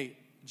 Hey,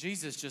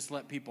 Jesus just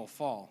let people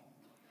fall.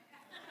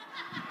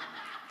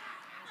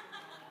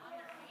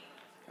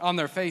 On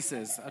their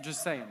faces. I'm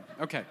just saying.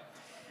 Okay.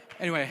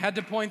 Anyway, had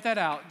to point that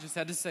out. Just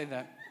had to say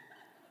that.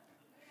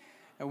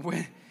 And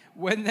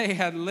when they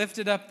had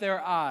lifted up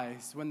their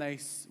eyes, when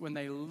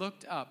they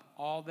looked up,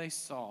 all they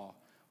saw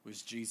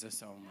was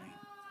Jesus only.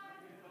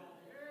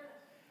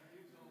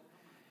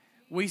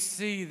 We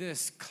see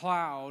this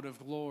cloud of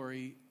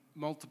glory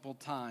multiple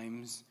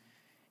times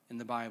in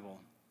the Bible.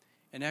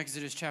 In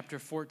Exodus chapter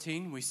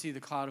 14, we see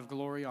the cloud of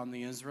glory on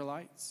the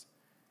Israelites.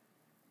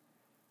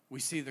 We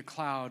see the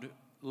cloud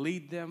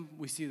lead them.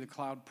 We see the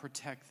cloud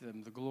protect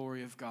them, the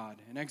glory of God.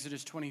 In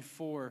Exodus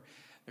 24,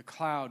 the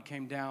cloud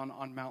came down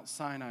on Mount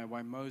Sinai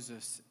while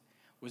Moses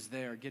was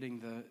there getting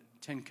the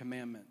 10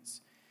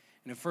 Commandments.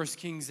 And in 1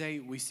 Kings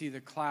 8, we see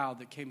the cloud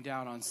that came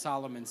down on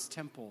Solomon's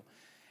temple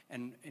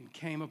and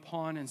came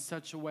upon in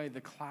such a way, the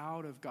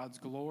cloud of God's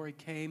glory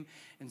came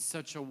in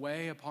such a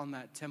way upon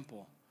that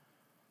temple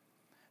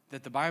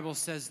that the Bible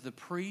says the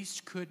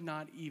priest could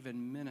not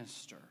even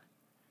minister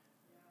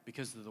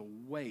because of the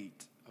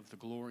weight of the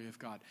glory of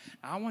God.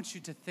 Now, I want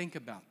you to think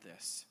about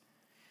this.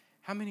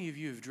 How many of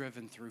you have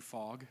driven through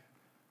fog?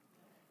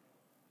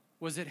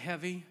 Was it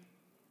heavy?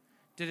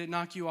 Did it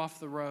knock you off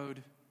the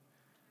road?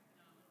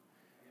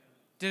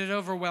 Did it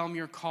overwhelm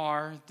your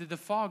car? Did the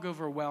fog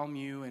overwhelm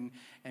you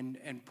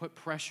and put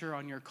pressure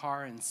on your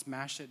car and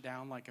smash it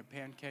down like a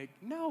pancake?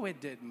 No, it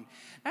didn't.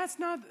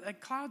 A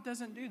cloud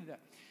doesn't do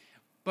that.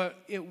 But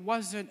it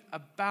wasn't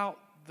about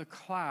the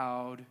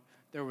cloud.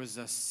 There was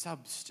a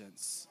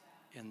substance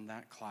in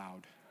that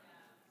cloud.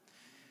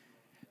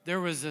 There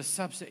was a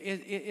substance.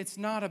 It's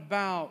not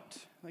about,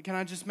 can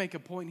I just make a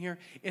point here?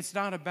 It's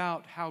not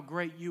about how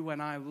great you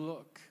and I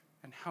look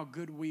and how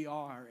good we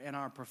are in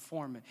our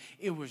performance.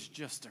 It was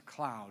just a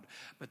cloud.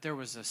 But there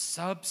was a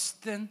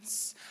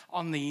substance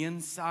on the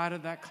inside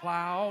of that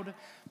cloud.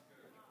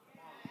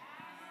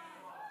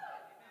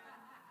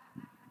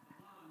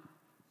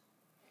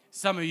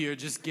 Some of you are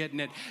just getting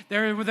it.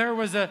 There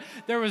was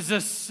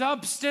a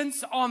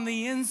substance on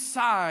the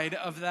inside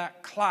of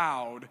that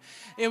cloud.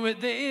 It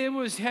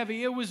was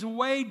heavy. It was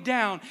weighed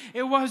down.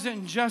 It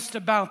wasn't just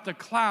about the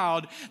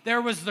cloud.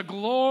 There was the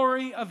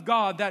glory of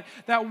God.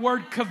 That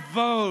word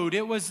kavod.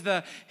 It was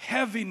the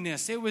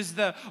heaviness. It was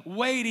the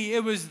weighty.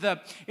 It was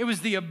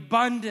the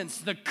abundance,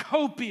 the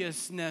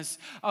copiousness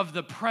of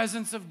the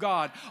presence of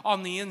God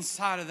on the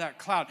inside of that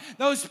cloud.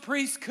 Those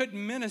priests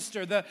couldn't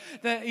minister. The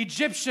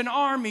Egyptian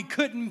army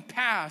couldn't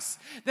pass.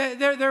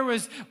 There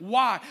was,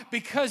 why?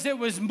 Because it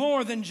was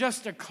more than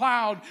just a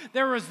cloud.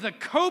 There was the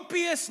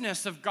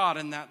copiousness of God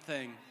in that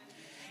thing.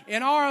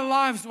 In our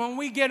lives, when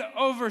we get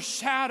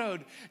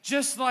overshadowed,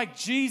 just like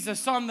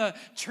Jesus on the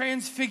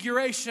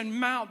Transfiguration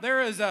Mount,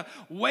 there is a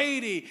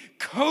weighty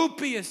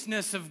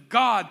copiousness of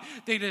God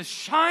that is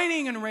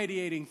shining and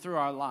radiating through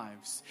our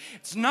lives.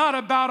 It's not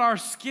about our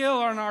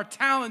skill and our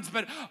talents,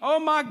 but oh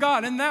my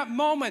God, in that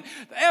moment,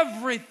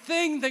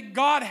 everything that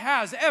God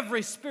has,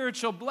 every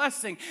spiritual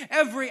blessing,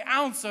 every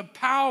ounce of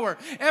power,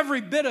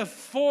 every bit of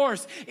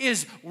force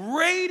is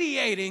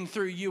radiating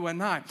through you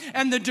and I.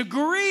 And the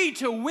degree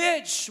to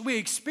which we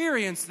experience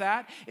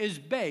that is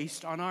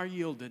based on our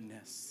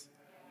yieldedness.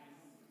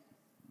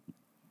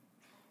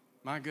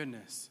 My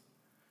goodness.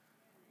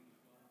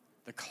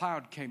 The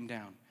cloud came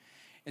down.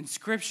 In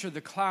Scripture,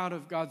 the cloud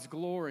of God's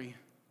glory.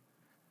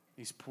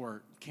 These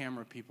poor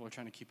camera people are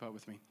trying to keep up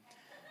with me.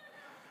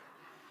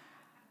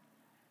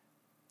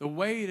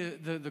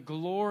 The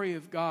glory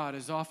of God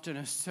is often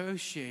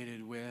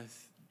associated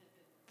with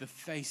the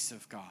face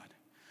of God.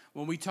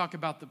 When we talk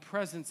about the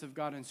presence of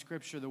God in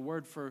Scripture, the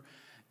word for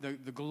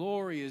the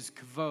glory is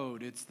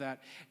kavod.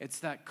 It's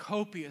that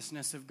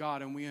copiousness of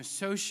God, and we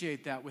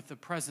associate that with the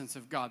presence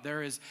of God.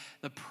 There is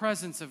the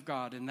presence of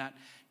God in that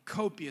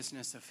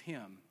copiousness of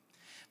Him.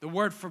 The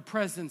word for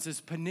presence is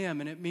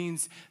panim, and it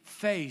means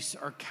face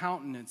or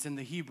countenance in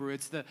the Hebrew.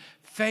 It's the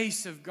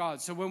face of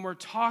God. So when we're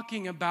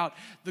talking about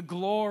the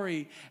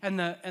glory and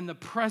the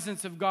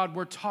presence of God,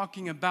 we're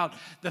talking about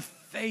the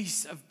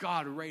face of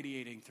God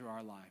radiating through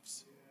our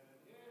lives.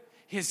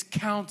 His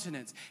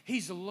countenance.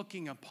 He's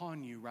looking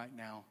upon you right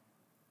now.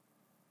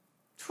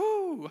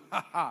 Whew.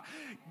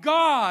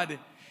 God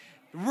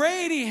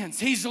Radiance.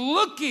 He's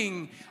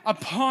looking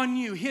upon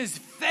you. His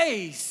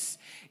face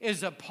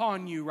is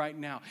upon you right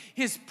now.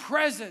 His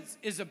presence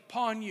is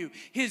upon you.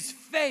 His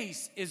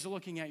face is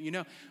looking at you. You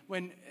know,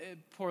 when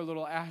poor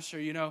little Asher,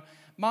 you know,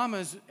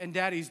 mamas and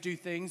daddies do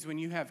things when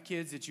you have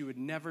kids that you would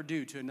never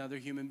do to another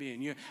human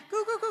being. You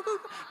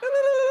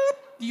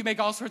make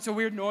all sorts of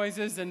weird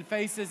noises and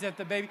faces at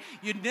the baby.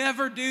 You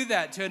never do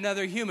that to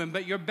another human,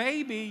 but your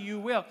baby, you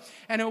will.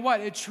 And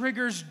it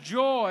triggers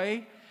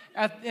joy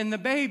in the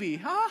baby.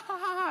 Ha, ha,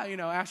 ha, ha. You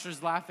know,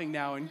 Asher's laughing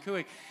now and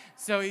cooing.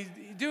 So he's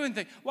doing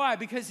things. Why?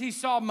 Because he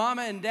saw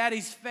mama and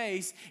daddy's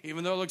face,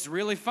 even though it looks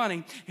really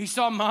funny. He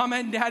saw mama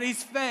and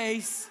daddy's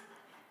face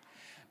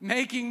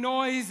making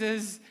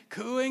noises,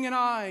 cooing and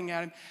eyeing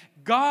at him.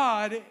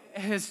 God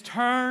has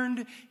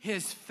turned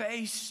his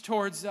face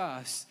towards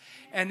us,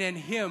 and in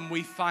him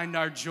we find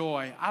our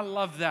joy. I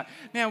love that.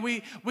 Man,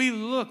 we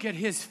look at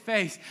his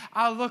face.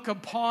 I look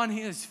upon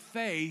his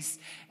face,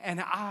 and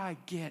I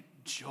get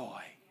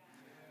joy.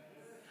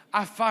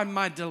 I find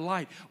my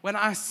delight. When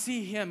I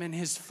see him in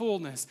his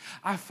fullness,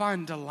 I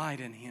find delight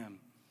in him.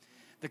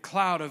 The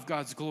cloud of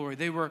God's glory.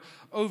 They were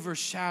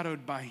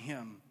overshadowed by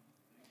him.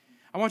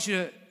 I want you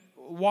to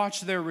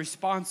watch their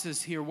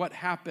responses here. What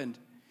happened?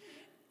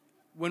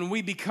 When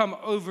we become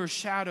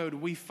overshadowed,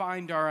 we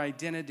find our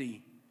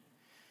identity.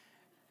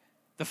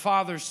 The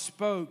Father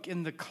spoke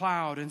in the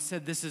cloud and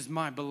said, "This is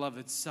my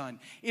beloved Son."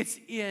 It's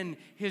in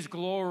his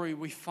glory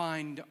we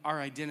find our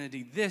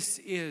identity. This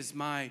is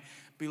my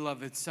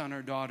beloved son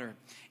or daughter.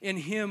 In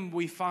him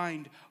we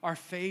find our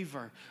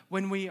favor.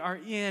 When we are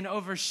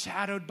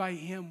overshadowed by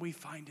him, we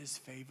find his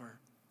favor.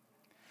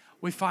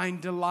 We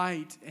find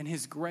delight in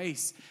his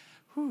grace.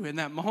 Whew, in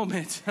that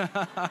moment.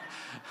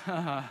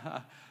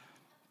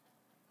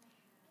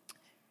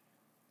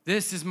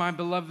 This is my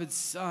beloved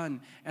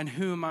Son, and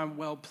whom I'm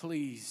well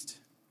pleased.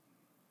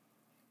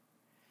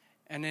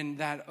 And in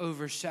that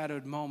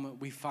overshadowed moment,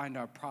 we find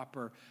our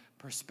proper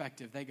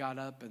perspective. They got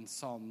up and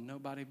saw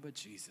nobody but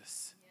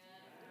Jesus.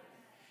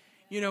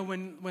 You know,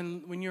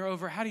 when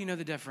you're how do you know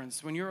the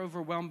difference? When you're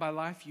overwhelmed by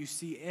life, you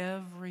see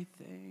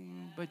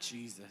everything but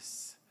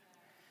Jesus.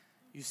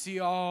 You see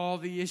all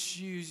the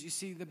issues, you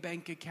see the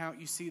bank account,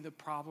 you see the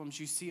problems,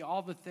 you see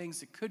all the things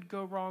that could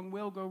go wrong,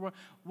 will go wrong,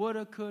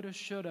 woulda, coulda,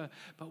 shoulda.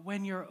 But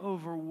when you're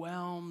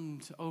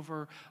overwhelmed,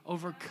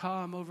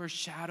 overcome,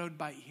 overshadowed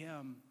by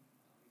him,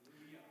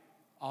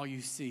 all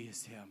you see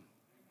is him.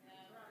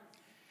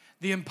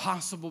 The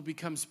impossible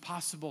becomes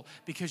possible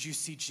because you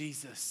see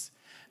Jesus.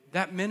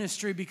 That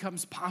ministry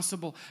becomes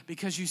possible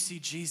because you see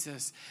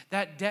Jesus.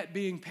 That debt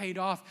being paid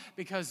off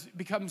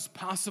becomes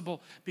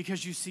possible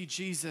because you see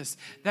Jesus.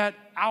 That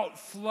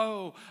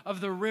outflow of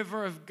the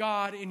river of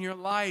God in your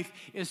life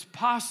is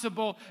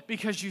possible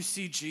because you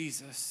see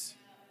Jesus.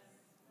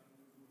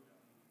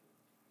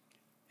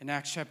 In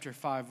Acts chapter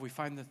 5, we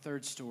find the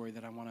third story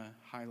that I want to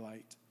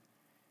highlight.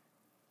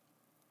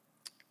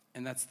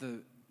 And that's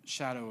the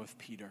shadow of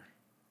Peter.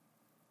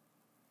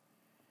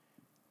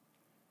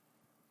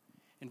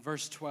 In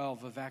verse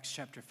 12 of Acts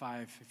chapter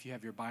 5, if you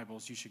have your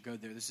Bibles, you should go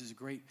there. This is a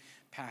great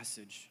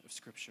passage of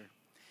Scripture.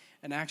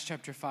 In Acts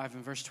chapter 5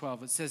 and verse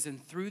 12, it says,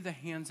 "And through the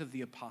hands of the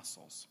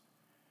apostles,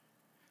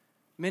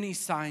 many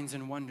signs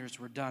and wonders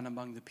were done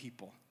among the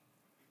people.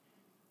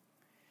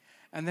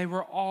 And they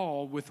were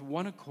all with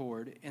one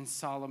accord in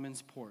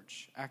Solomon's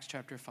porch." Acts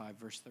chapter 5,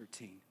 verse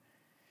 13.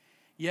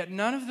 "Yet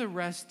none of the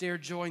rest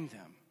dared join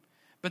them.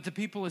 But the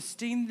people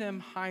esteemed them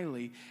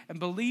highly, and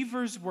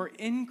believers were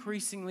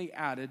increasingly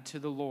added to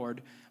the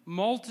Lord,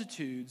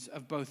 multitudes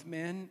of both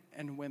men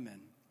and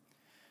women,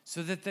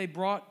 so that they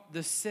brought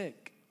the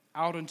sick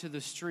out into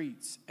the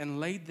streets and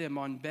laid them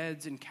on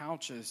beds and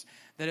couches,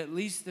 that at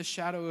least the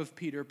shadow of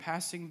Peter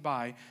passing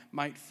by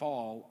might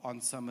fall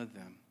on some of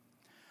them.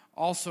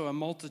 Also a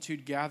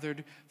multitude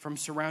gathered from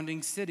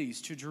surrounding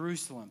cities to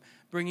Jerusalem,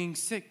 bringing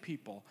sick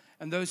people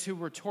and those who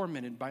were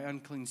tormented by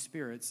unclean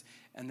spirits,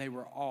 and they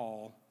were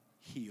all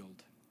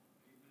healed."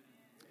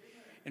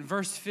 In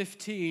verse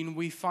 15,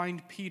 we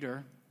find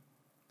Peter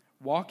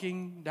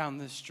walking down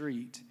the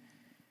street,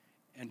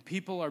 and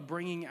people are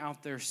bringing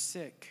out their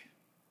sick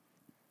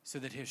so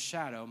that his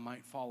shadow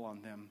might fall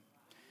on them.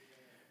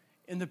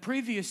 In the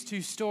previous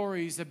two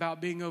stories about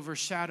being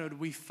overshadowed,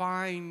 we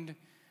find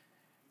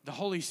the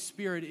Holy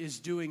Spirit is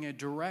doing a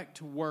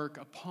direct work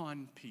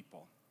upon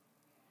people.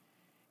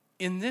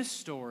 In this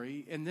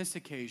story, in this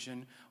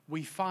occasion,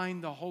 we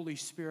find the Holy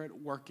Spirit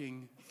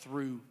working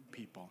through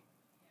people.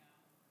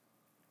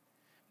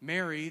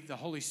 Mary, the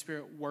Holy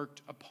Spirit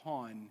worked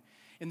upon.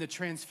 In the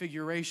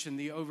transfiguration,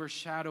 the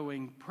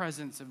overshadowing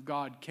presence of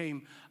God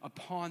came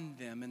upon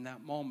them in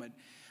that moment.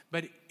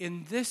 But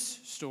in this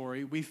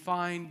story, we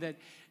find that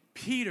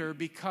Peter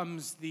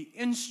becomes the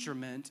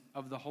instrument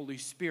of the Holy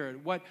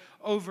Spirit. What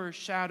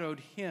overshadowed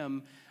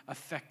him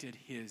affected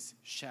his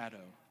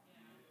shadow.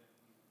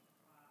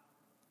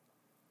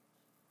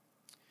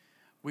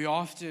 We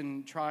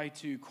often try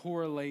to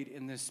correlate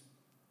in this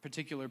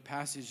particular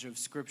passage of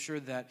Scripture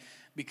that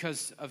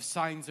because of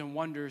signs and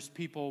wonders,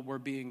 people were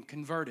being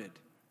converted.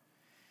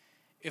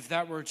 If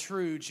that were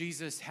true,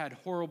 Jesus had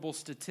horrible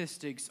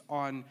statistics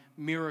on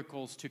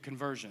miracles to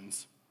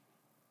conversions.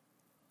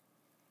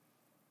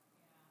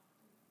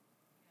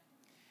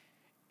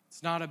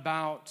 It's not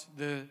about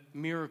the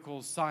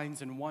miracles,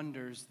 signs, and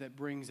wonders that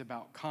brings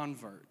about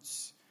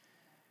converts.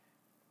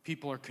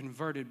 People are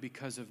converted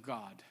because of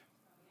God.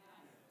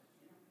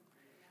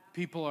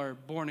 People are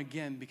born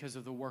again because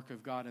of the work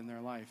of God in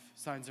their life.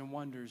 Signs and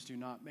wonders do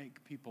not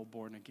make people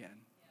born again.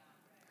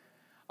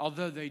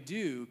 Although they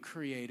do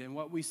create, and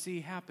what we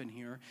see happen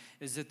here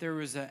is that there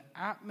was an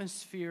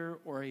atmosphere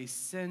or a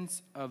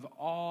sense of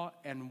awe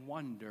and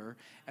wonder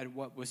at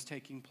what was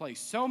taking place.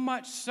 So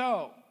much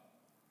so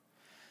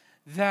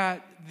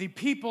that the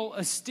people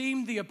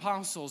esteemed the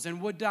apostles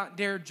and would not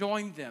dare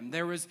join them.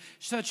 There was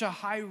such a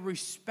high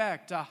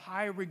respect, a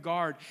high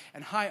regard,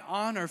 and high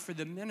honor for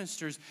the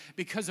ministers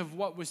because of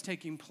what was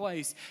taking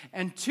place.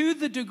 And to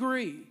the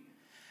degree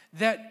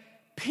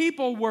that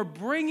people were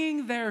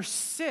bringing their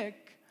sick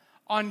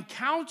on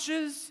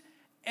couches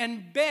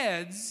and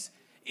beds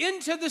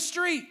into the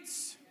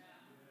streets.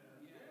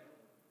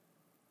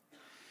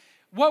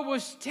 What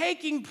was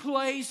taking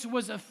place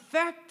was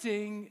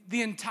affecting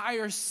the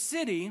entire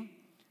city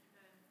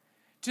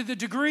to the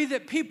degree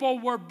that people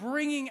were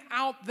bringing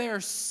out their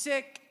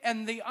sick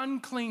and the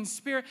unclean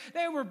spirit.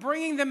 They were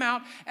bringing them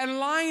out and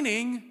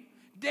lining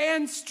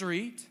Dan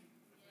Street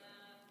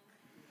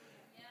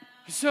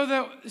so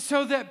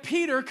that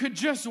Peter could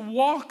just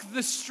walk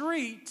the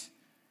street.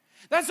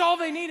 That's all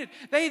they needed.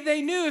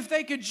 They knew if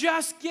they could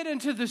just get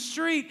into the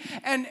street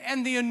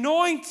and the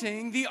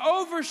anointing, the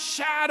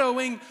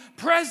overshadowing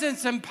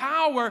presence and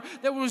power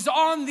that was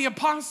on the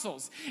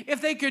apostles, if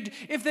they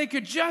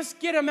could just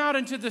get them out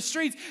into the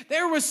streets,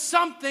 there was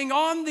something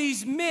on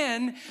these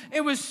men.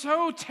 It was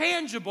so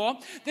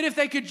tangible that if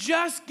they could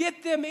just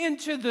get them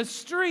into the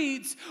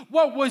streets,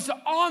 what was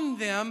on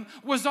them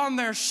was on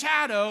their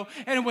shadow,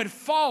 and it would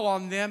fall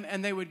on them,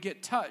 and they would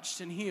get touched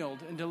and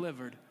healed and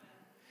delivered.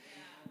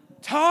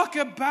 Talk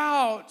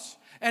about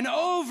an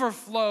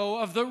overflow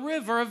of the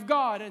river of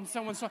God in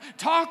someone's life.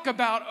 Talk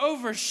about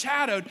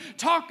overshadowed.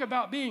 Talk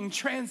about being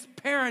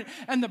transparent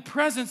and the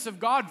presence of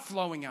God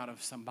flowing out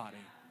of somebody.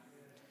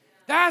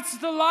 That's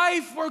the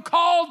life we're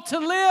called to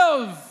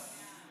live.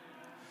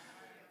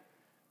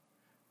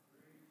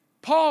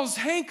 Paul's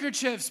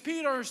handkerchiefs,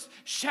 Peter's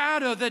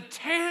shadow, the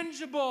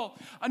tangible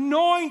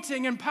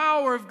anointing and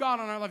power of God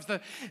on our lives.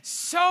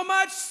 So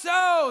much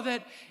so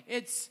that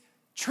it's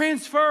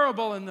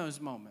transferable in those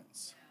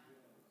moments.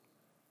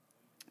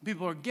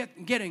 People are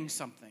getting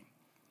something.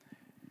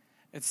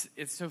 It's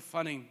so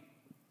funny.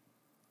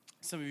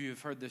 Some of you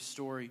have heard this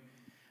story.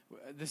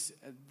 This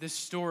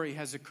story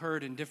has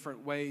occurred in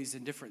different ways,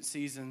 in different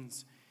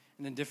seasons,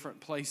 and in different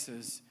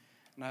places.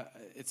 And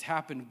it's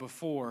happened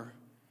before,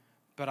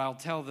 but I'll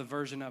tell the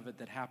version of it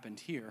that happened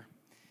here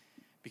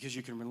because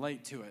you can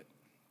relate to it.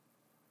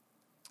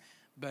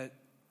 But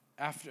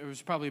it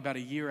was probably about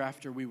a year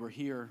after we were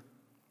here,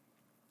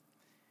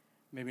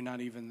 maybe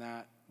not even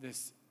that,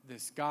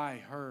 this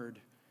guy heard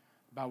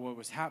about what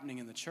was happening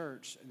in the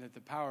church and that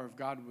the power of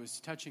God was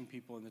touching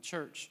people in the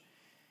church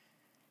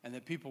and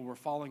that people were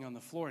falling on the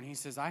floor. And he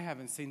says, I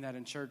haven't seen that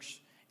in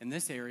church in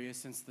this area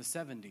since the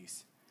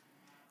 70s.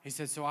 He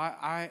said, so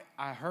I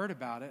heard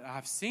about it.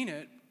 I've seen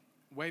it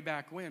way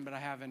back when, but I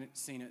haven't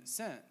seen it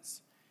since.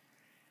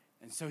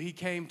 And so he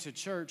came to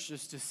church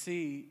just to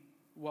see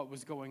what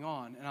was going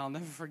on. And I'll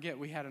never forget,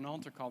 we had an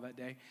altar call that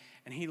day,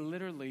 and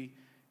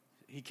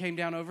he came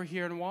down over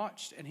here and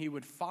watched, and he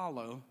would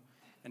follow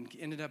and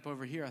ended up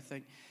over here, I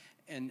think.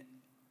 And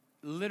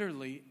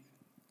literally,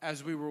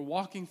 as we were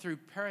walking through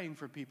praying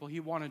for people,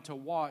 he wanted to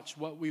watch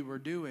what we were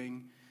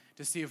doing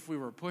to see if we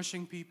were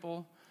pushing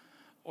people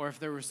or if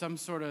there was some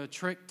sort of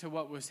trick to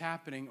what was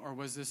happening, or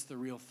was this the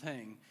real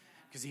thing?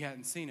 Because he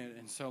hadn't seen it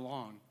in so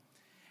long.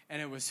 And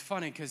it was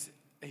funny because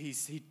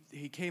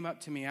he came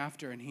up to me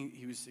after, and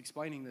he was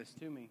explaining this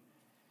to me.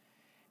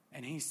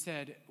 And he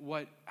said,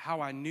 how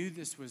I knew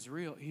this was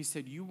real, he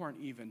said, you weren't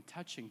even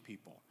touching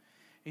people.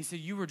 He said,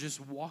 you were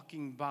just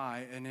walking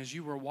by, and as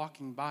you were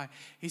walking by,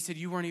 he said,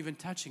 you weren't even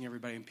touching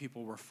everybody, and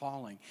people were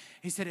falling.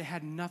 He said, it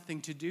had nothing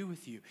to do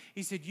with you.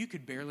 He said, you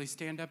could barely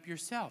stand up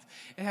yourself.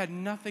 It had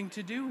nothing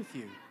to do with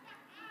you.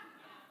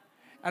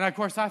 And of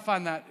course, I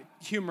find that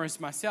humorous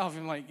myself.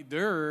 I'm like,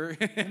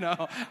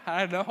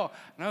 I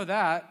know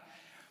that.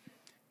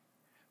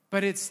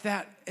 But it's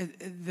that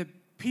the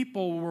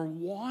people were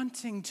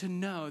wanting to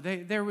know.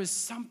 There was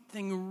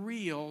something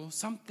real,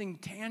 something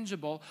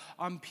tangible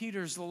on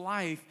Peter's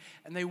life,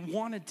 and they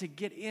wanted to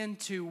get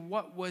into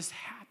what was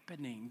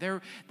happening.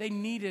 They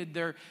needed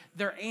their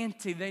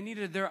auntie, they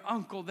needed their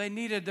uncle, they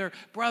needed their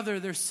brother,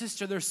 their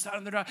sister, their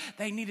son, their daughter.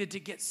 They needed to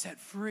get set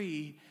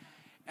free,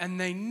 and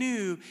they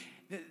knew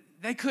that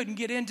they couldn't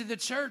get into the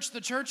church.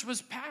 The church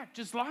was packed.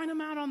 Just line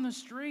them out on the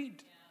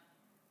street.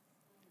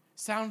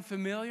 Sound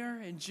familiar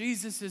in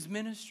Jesus'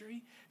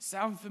 ministry?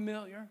 Sound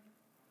familiar?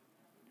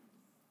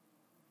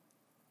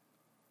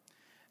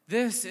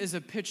 This is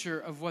a picture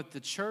of what the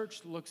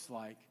church looks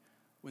like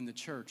when the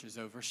church is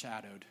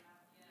overshadowed.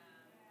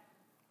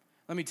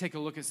 Let me take a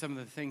look at some of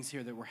the things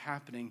here that were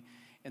happening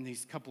in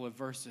these couple of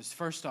verses.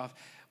 First off,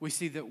 we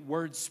see that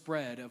word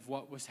spread of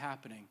what was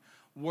happening.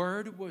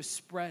 Word was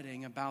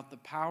spreading about the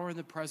power and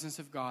the presence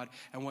of God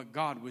and what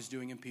God was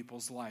doing in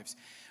people's lives.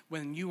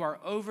 When you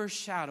are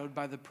overshadowed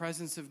by the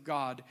presence of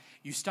God,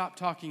 you stop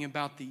talking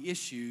about the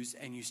issues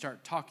and you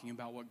start talking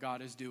about what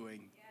God is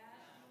doing.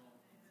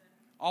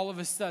 All of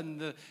a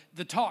sudden,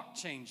 the talk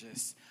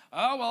changes.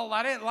 Oh, well,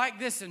 I didn't like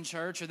this in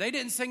church, or they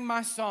didn't sing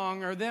my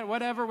song, or that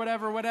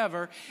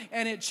whatever.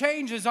 And it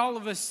changes all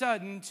of a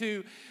sudden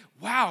to,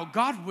 wow,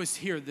 God was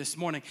here this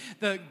morning.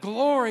 The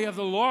glory of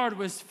the Lord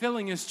was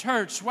filling his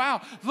church.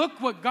 Wow, look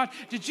what God,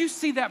 did you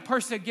see that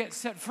person get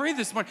set free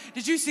this morning?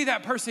 Did you see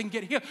that person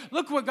get healed?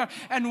 Look what God,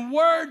 and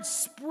word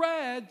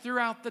spread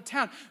throughout the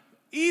town,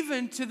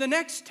 even to the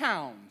next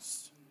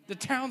towns. The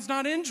town's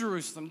not in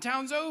Jerusalem,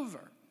 town's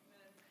over.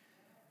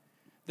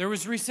 There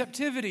was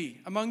receptivity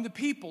among the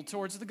people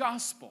towards the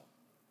gospel.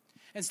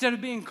 Instead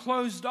of being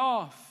closed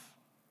off,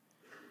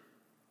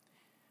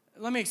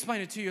 let me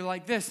explain it to you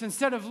like this.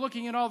 Instead of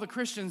looking at all the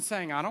Christians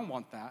saying, I don't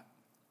want that.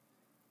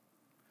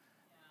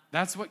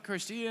 That's what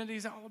Christianity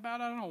is all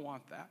about. I don't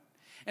want that.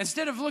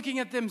 Instead of looking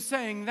at them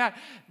saying that,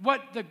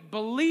 what the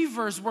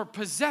believers were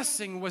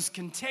possessing was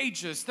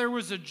contagious. There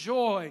was a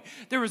joy,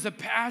 there was a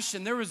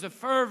passion, there was a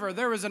fervor,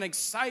 there was an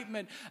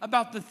excitement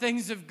about the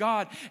things of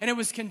God, and it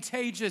was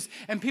contagious,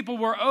 and people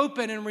were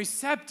open and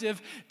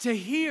receptive to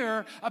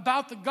hear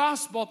about the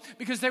gospel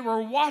because they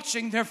were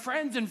watching their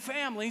friends and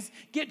families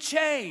get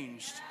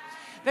changed.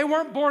 They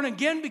weren't born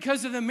again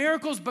because of the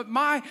miracles, but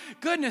my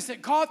goodness,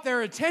 it caught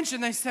their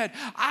attention. They said,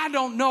 I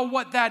don't know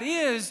what that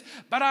is,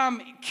 but I'm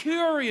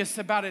curious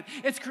about it.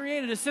 It's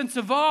created a sense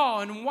of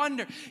awe and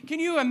wonder. Can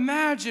you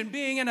imagine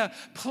being in a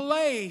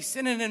place,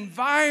 in an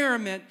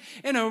environment,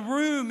 in a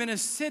room, in a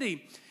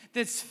city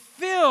that's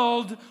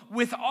filled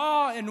with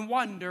awe and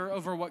wonder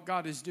over what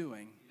God is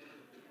doing?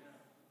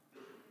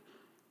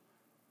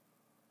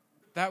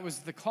 That was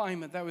the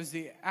climate, that was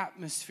the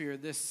atmosphere,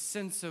 this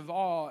sense of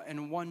awe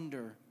and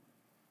wonder.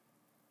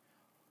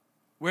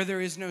 Where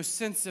there is no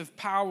sense of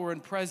power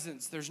and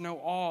presence, there's no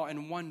awe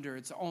and wonder.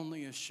 It's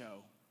only a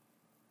show.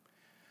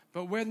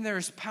 But when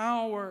there's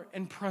power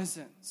and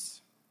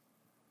presence,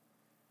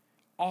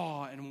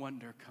 awe and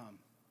wonder come.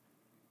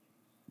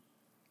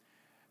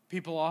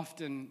 People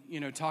often,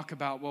 talk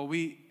about, well,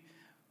 we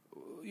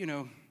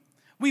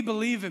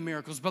believe in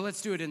miracles, but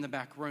let's do it in the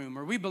back room.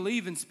 Or we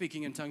believe in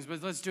speaking in tongues,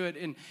 but let's do it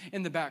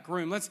in the back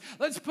room.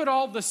 Let's put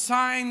all the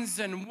signs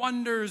and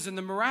wonders and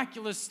the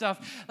miraculous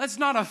stuff. Let's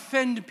not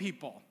offend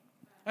people.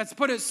 Let's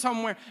put it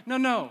somewhere.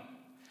 No.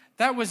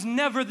 That was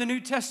never the New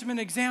Testament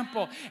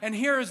example. And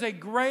here is a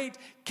great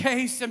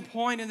case in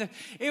point.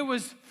 It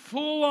was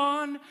full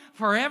on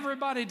for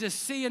everybody to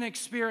see and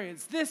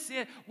experience.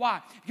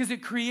 Why? Because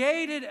it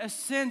created a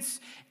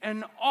sense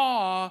and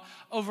awe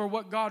over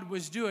what God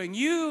was doing.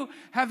 You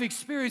have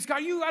experienced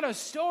God. You got a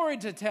story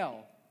to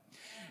tell.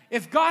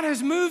 If God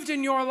has moved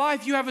in your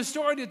life, you have a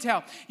story to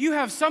tell. You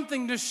have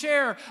something to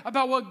share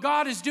about what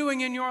God is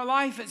doing in your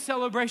life at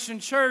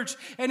Celebration Church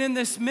and in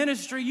this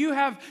ministry. You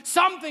have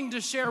something to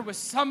share with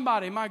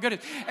somebody, my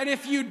goodness. And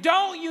if you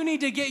don't, you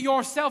need to get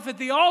yourself at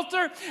the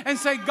altar and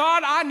say,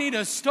 God, I need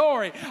a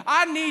story.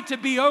 I need to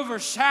be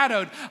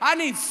overshadowed. I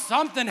need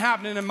something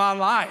happening in my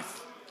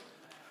life.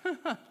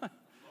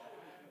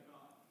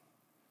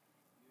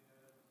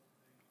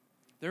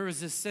 There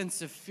was a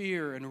sense of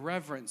fear and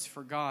reverence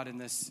for God in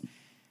this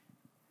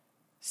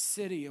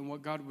city and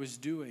what God was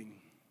doing.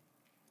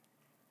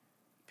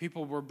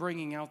 People were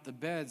bringing out the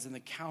beds and the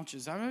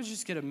couches. I would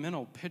just get a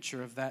mental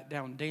picture of that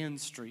down Dan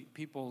Street,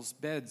 people's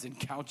beds and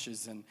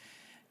couches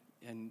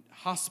and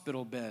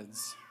hospital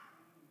beds.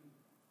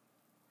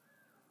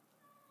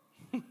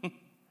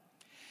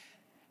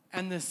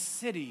 And the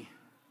city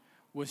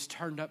was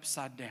turned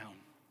upside down.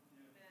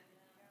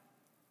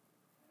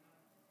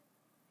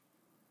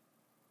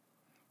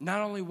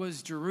 Not only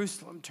was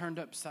Jerusalem turned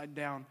upside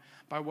down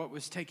by what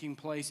was taking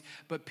place,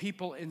 but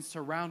people in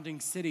surrounding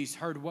cities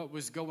heard what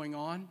was going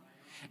on,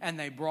 and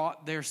they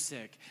brought their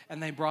sick,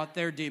 and they brought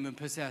their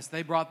demon-possessed.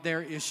 They brought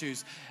their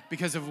issues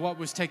because of what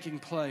was taking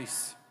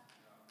place.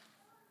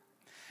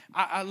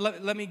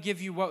 Let me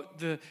give you what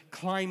the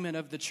climate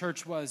of the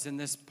church was in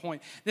this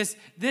point. This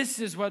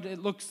is what it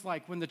looks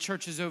like when the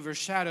church is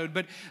overshadowed.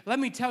 But let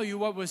me tell you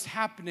what was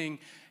happening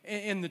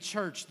in the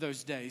church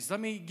those days. Let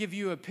me give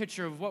you a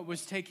picture of what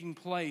was taking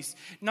place.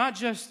 Not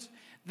just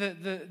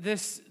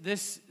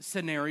this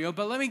scenario,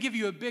 but let me give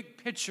you a big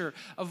picture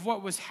of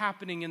what was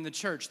happening in the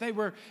church. They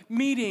were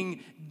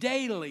meeting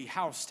daily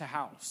house to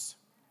house.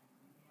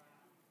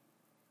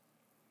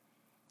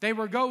 They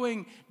were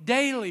going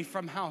daily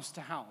from house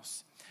to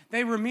house.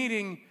 They were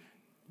meeting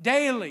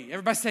daily.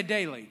 Everybody say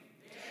daily.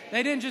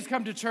 They didn't just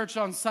come to church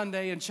on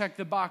Sunday and check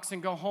the box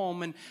and go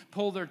home and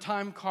pull their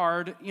time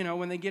card,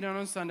 when they get in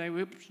on Sunday.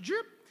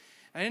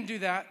 I didn't do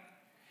that.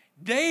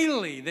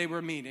 Daily they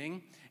were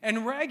meeting,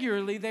 and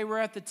regularly they were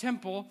at the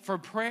temple for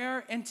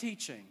prayer and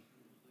teaching.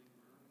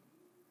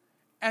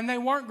 And they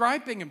weren't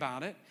griping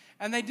about it,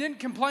 And they didn't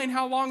complain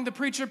how long the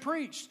preacher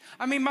preached.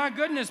 I mean, my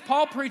goodness,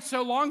 Paul preached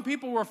so long,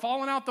 people were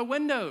falling out the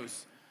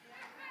windows.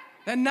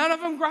 And none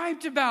of them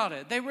griped about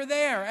it. They were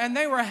there, and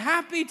they were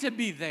happy to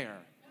be there.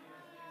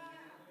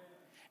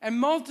 And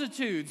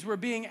multitudes were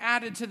being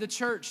added to the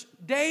church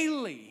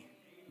daily.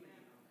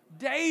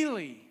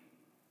 Daily.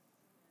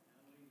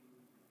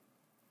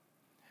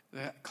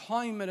 The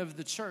climate of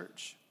the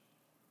church.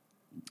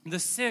 The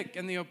sick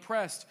and the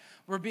oppressed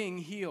were being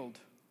healed.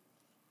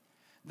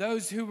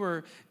 Those who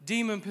were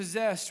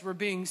demon-possessed were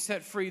being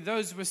set free.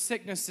 Those with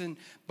sickness and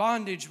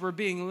bondage were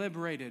being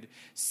liberated.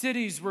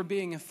 Cities were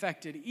being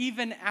affected,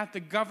 even at the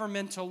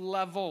governmental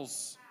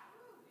levels.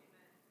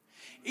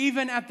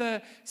 Even at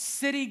the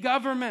city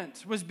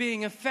government was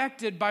being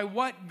affected by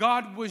what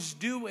God was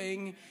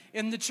doing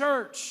in the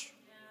church.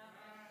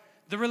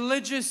 The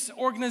religious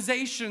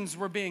organizations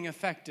were being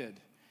affected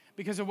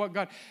because of what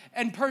God...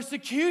 And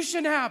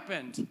persecution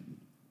happened.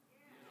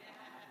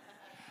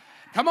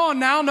 Come on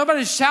now,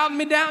 nobody's shouting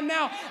me down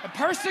now.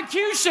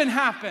 Persecution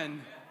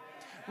happened.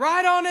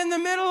 Right on in the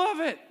middle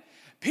of it.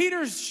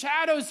 Peter's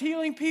shadow's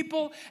healing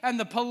people, and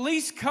the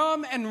police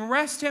come and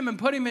arrest him and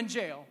put him in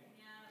jail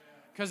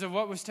because of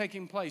what was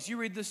taking place. You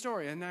read the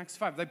story in Acts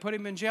 5. They put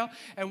him in jail,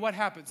 and what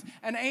happens?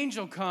 An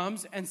angel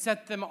comes and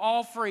set them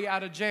all free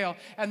out of jail,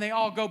 and they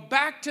all go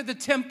back to the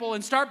temple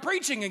and start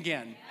preaching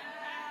again.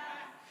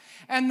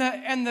 And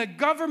the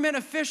government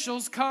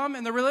officials come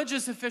and the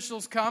religious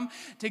officials come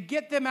to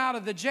get them out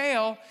of the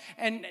jail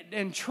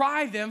and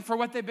try them for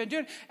what they've been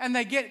doing. And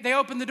they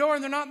open the door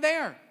and they're not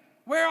there.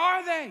 Where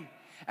are they?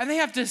 And they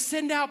have to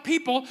send out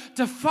people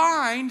to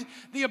find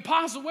the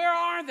apostle. Where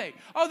are they?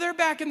 Oh, they're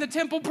back in the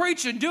temple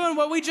preaching, doing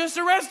what we just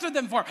arrested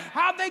them for.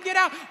 How'd they get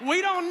out?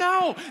 We don't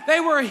know.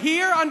 They were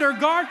here under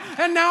guard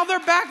and now they're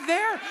back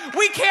there.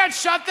 We can't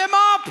shut them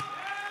up.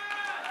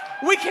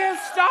 We can't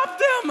stop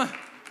them.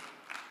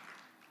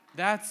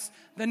 That's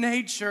the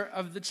nature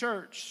of the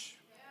church.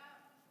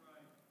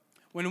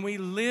 When we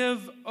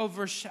live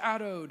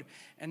overshadowed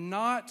and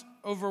not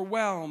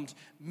overwhelmed,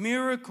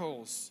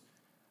 miracles,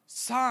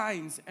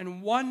 signs,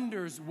 and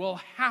wonders will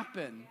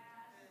happen.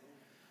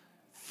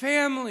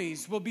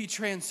 Families will be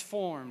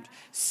transformed.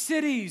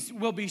 Cities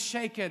will be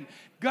shaken.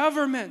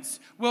 Governments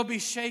will be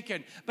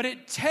shaken. But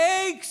it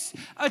takes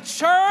a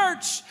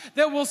church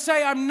that will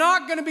say, I'm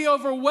not going to be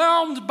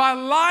overwhelmed by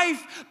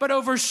life, but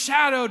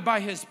overshadowed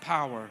by His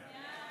power.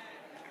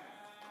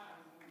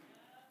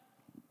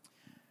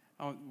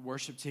 Oh,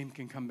 worship team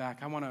can come back.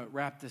 I want to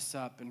wrap this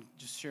up and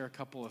just share a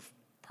couple of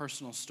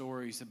personal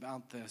stories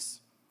about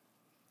this.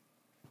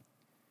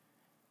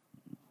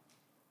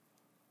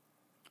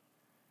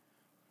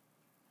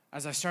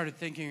 As I started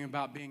thinking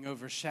about being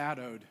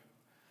overshadowed,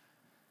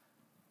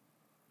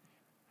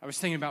 I was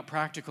thinking about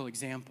practical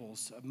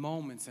examples of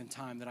moments in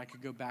time that I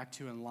could go back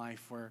to in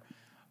life where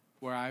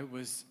I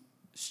was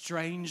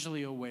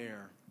strangely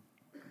aware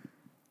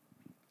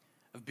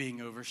of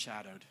being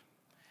overshadowed.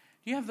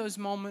 Do you have those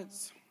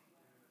moments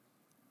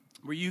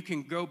where you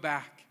can go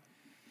back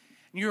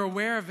and you're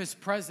aware of His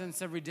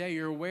presence every day?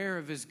 You're aware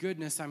of His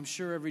goodness, I'm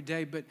sure, every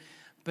day.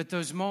 But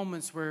those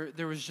moments where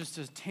there was just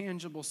a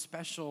tangible,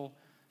 special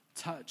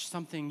touch,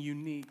 something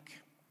unique.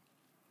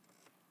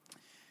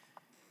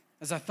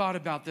 As I thought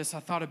about this,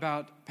 I thought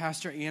about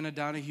Pastor Anna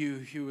Donahue,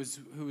 who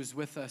was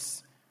with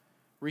us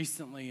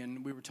recently,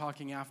 and we were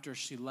talking after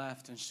she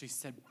left, and she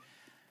said,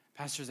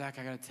 Pastor Zach,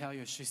 I got to tell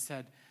you, she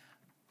said,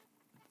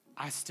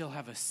 I still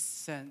have a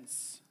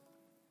sense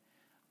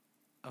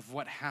of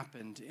what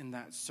happened in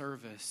that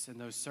service, in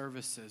those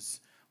services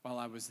while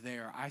I was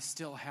there. I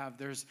still have,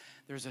 there's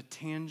a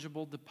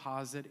tangible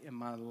deposit in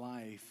my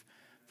life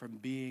from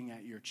being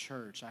at your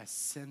church. I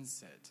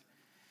sense it,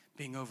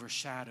 being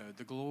overshadowed,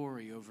 the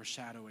glory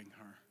overshadowing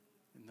her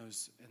in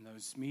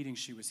those meetings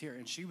she was here,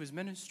 and she was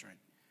ministering.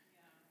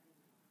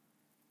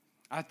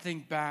 I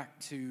think back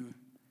to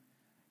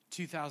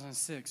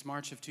 2006,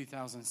 March of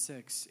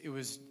 2006. It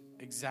was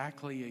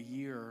exactly a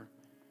year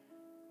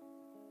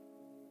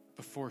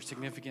before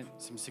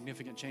some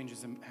significant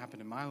changes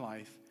happened in my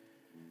life.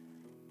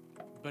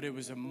 But it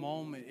was a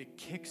moment, it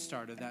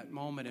kickstarted that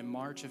moment in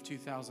March of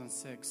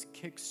 2006,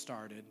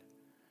 kickstarted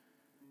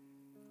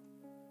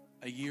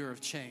a year of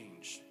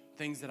change.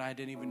 Things that I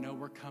didn't even know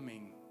were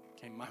coming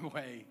came my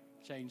way.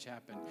 Change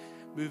happened.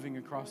 Moving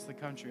across the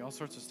country, all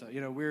sorts of stuff.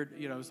 Weird,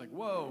 it was like,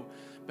 whoa.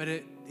 But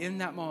in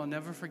that moment,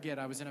 I'll never forget,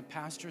 I was in a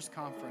pastor's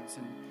conference,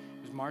 and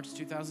it was March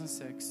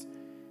 2006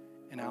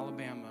 in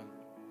Alabama.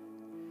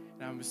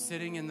 And I was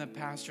sitting in the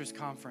pastor's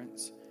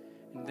conference,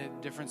 and the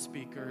different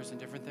speakers and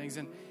different things.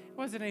 And it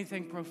wasn't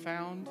anything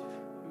profound.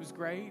 It was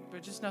great,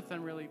 but just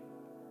nothing really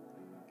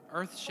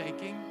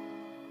earth-shaking.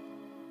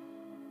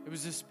 It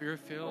was just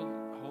Spirit-filled,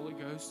 Holy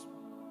Ghost.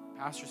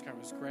 Pastor's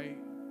conference was great.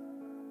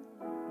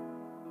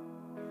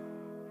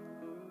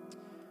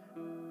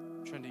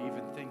 I'm trying to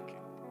even think.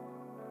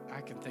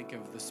 I can think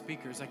of the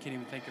speakers. I can't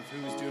even think of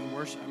who was doing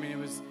worship. I mean, it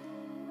was...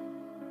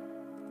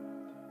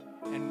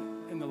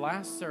 And in the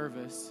last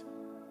service...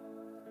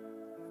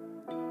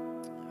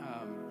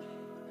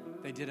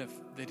 They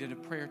did a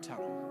prayer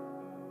tunnel.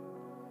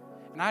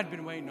 And I'd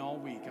been waiting all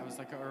week. I was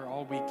like, or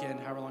all weekend,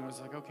 however long. I was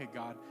like, okay,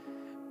 God,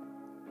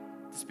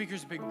 the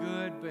speaker's been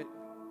good, but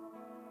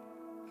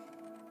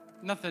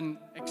nothing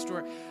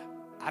extraordinary.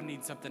 I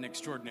need something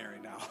extraordinary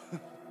now.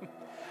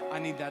 I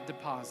need that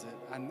deposit.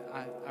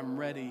 I'm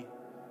ready.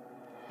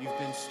 You've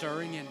been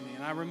stirring in me.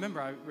 And I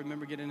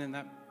remember getting in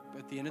that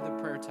at the end of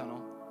the prayer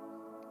tunnel.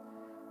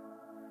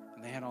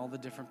 And they had all the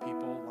different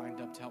people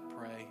lined up to help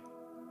pray.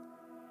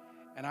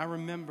 And I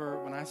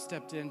remember when I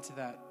stepped into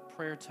that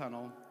prayer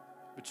tunnel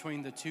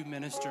between the two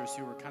ministers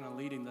who were kind of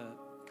leading the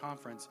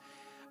conference,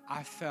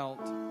 I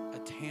felt a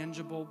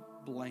tangible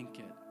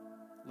blanket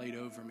laid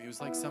over me. It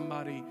was like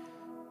somebody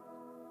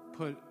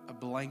put a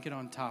blanket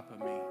on top of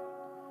me.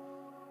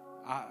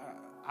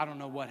 I don't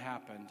know what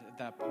happened at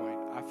that point.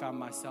 I found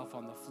myself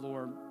on the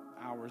floor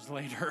hours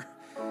later.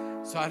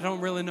 So I don't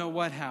really know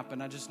what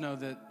happened. I just know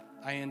that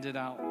I ended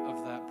out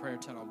of that prayer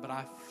tunnel. But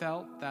I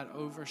felt that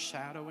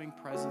overshadowing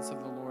presence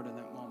of the Lord in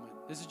that moment.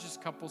 This is just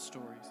a couple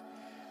stories.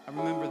 I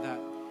remember that.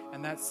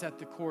 And that set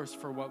the course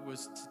for what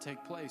was to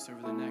take place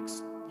over the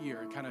next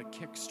year. It kind of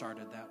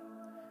kick-started that.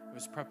 It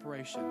was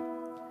preparation.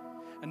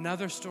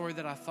 Another story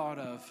that I thought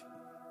of,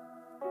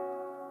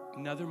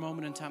 another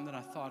moment in time that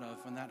I thought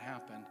of when that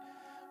happened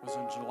was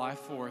on July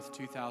 4th,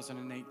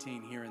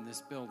 2018, here in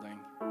this building.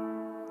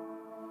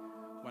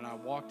 When I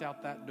walked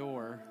out that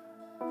door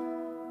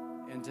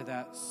into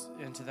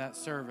that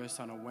service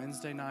on a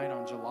Wednesday night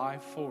on July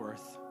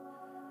 4th,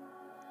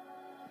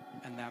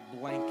 and that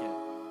blanket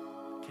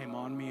came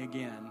on me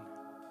again.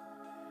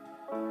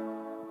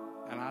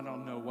 And I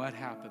don't know what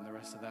happened the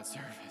rest of that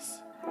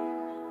service.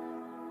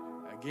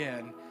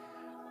 Again,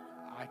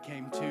 I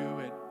came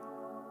to at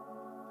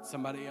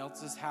somebody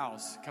else's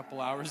house a couple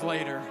hours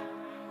later.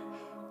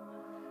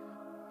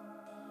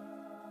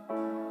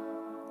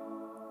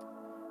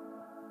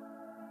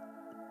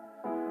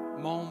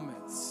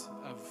 Moments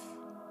of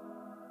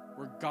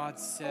where God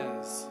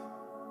says,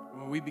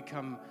 when we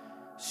become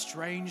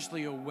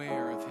strangely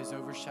aware of his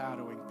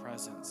overshadowing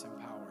presence and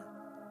power.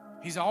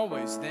 He's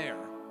always there.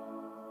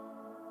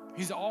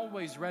 He's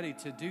always ready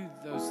to do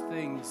those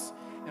things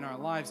in our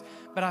lives.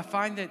 But I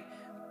find that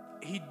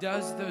he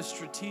does those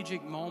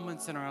strategic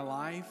moments in our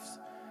lives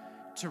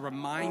to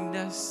remind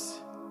us,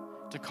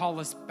 to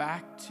call us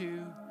back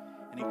to,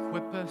 and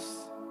equip us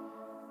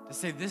to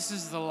say, this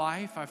is the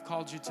life I've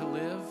called you to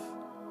live.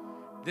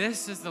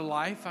 This is the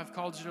life I've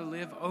called you to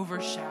live,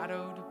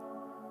 overshadowed,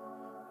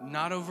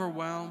 not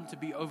overwhelmed, to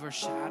be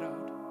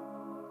overshadowed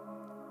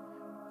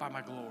by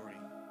my glory.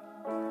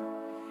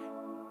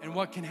 And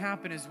what can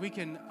happen is we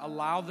can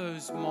allow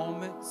those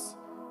moments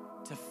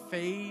to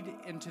fade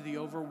into the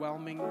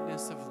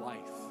overwhelmingness of life.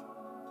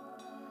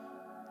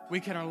 We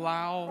can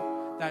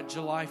allow that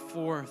July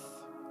 4th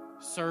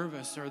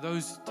service or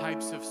those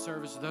types of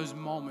service, those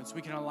moments,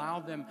 we can allow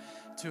them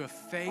to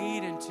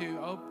fade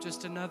into,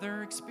 just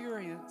another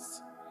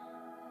experience,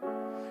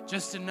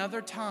 just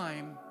another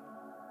time,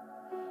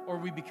 or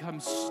we become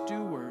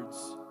stewards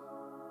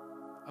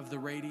of the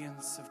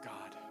radiance of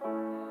God.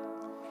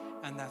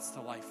 And that's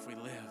the life we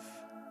live.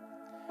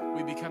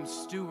 We become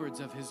stewards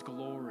of his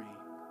glory.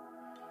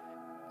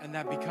 And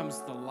that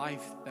becomes the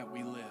life that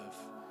we live.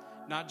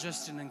 Not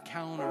just an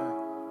encounter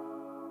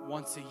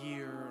once a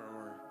year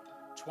or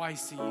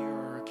twice a year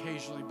or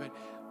occasionally, but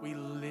we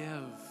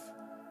live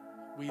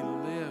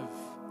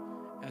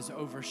as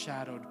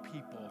overshadowed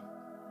people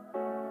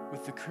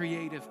with the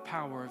creative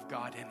power of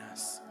God in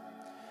us,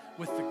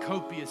 with the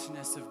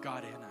copiousness of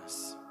God in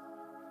us,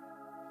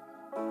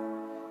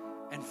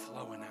 and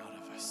flowing out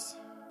of us.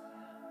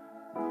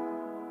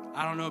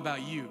 I don't know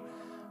about you,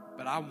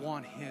 but I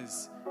want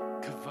his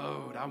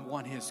kavod. I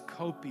want his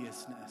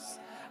copiousness.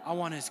 I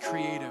want his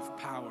creative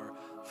power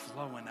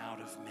flowing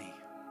out of me.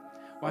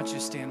 Why don't you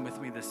stand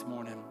with me this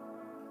morning?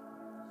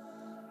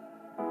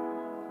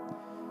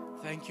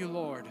 Thank you,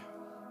 Lord.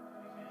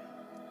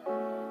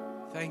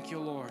 Thank you,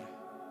 Lord.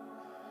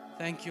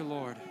 Thank you,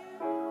 Lord.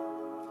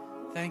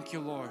 Thank you,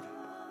 Lord.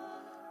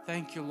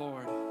 Thank you,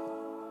 Lord.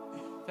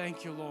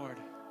 Thank you, Lord.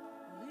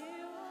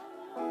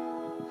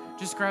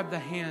 Just grab the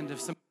hand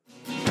of some.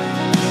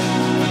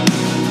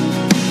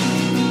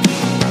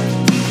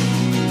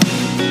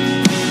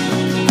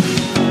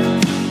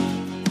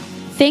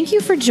 Thank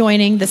you for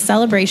joining the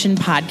Celebration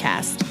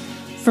Podcast.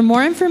 For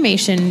more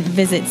information,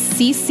 visit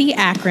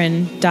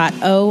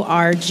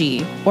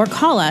ccakron.org or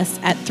call us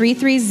at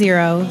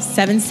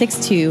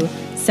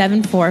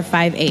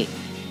 330-762-7458.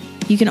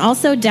 You can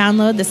also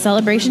download the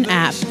Celebration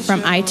app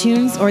from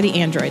iTunes or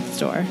the Android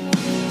store.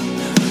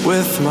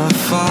 With my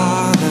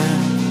Father,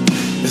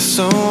 it's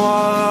so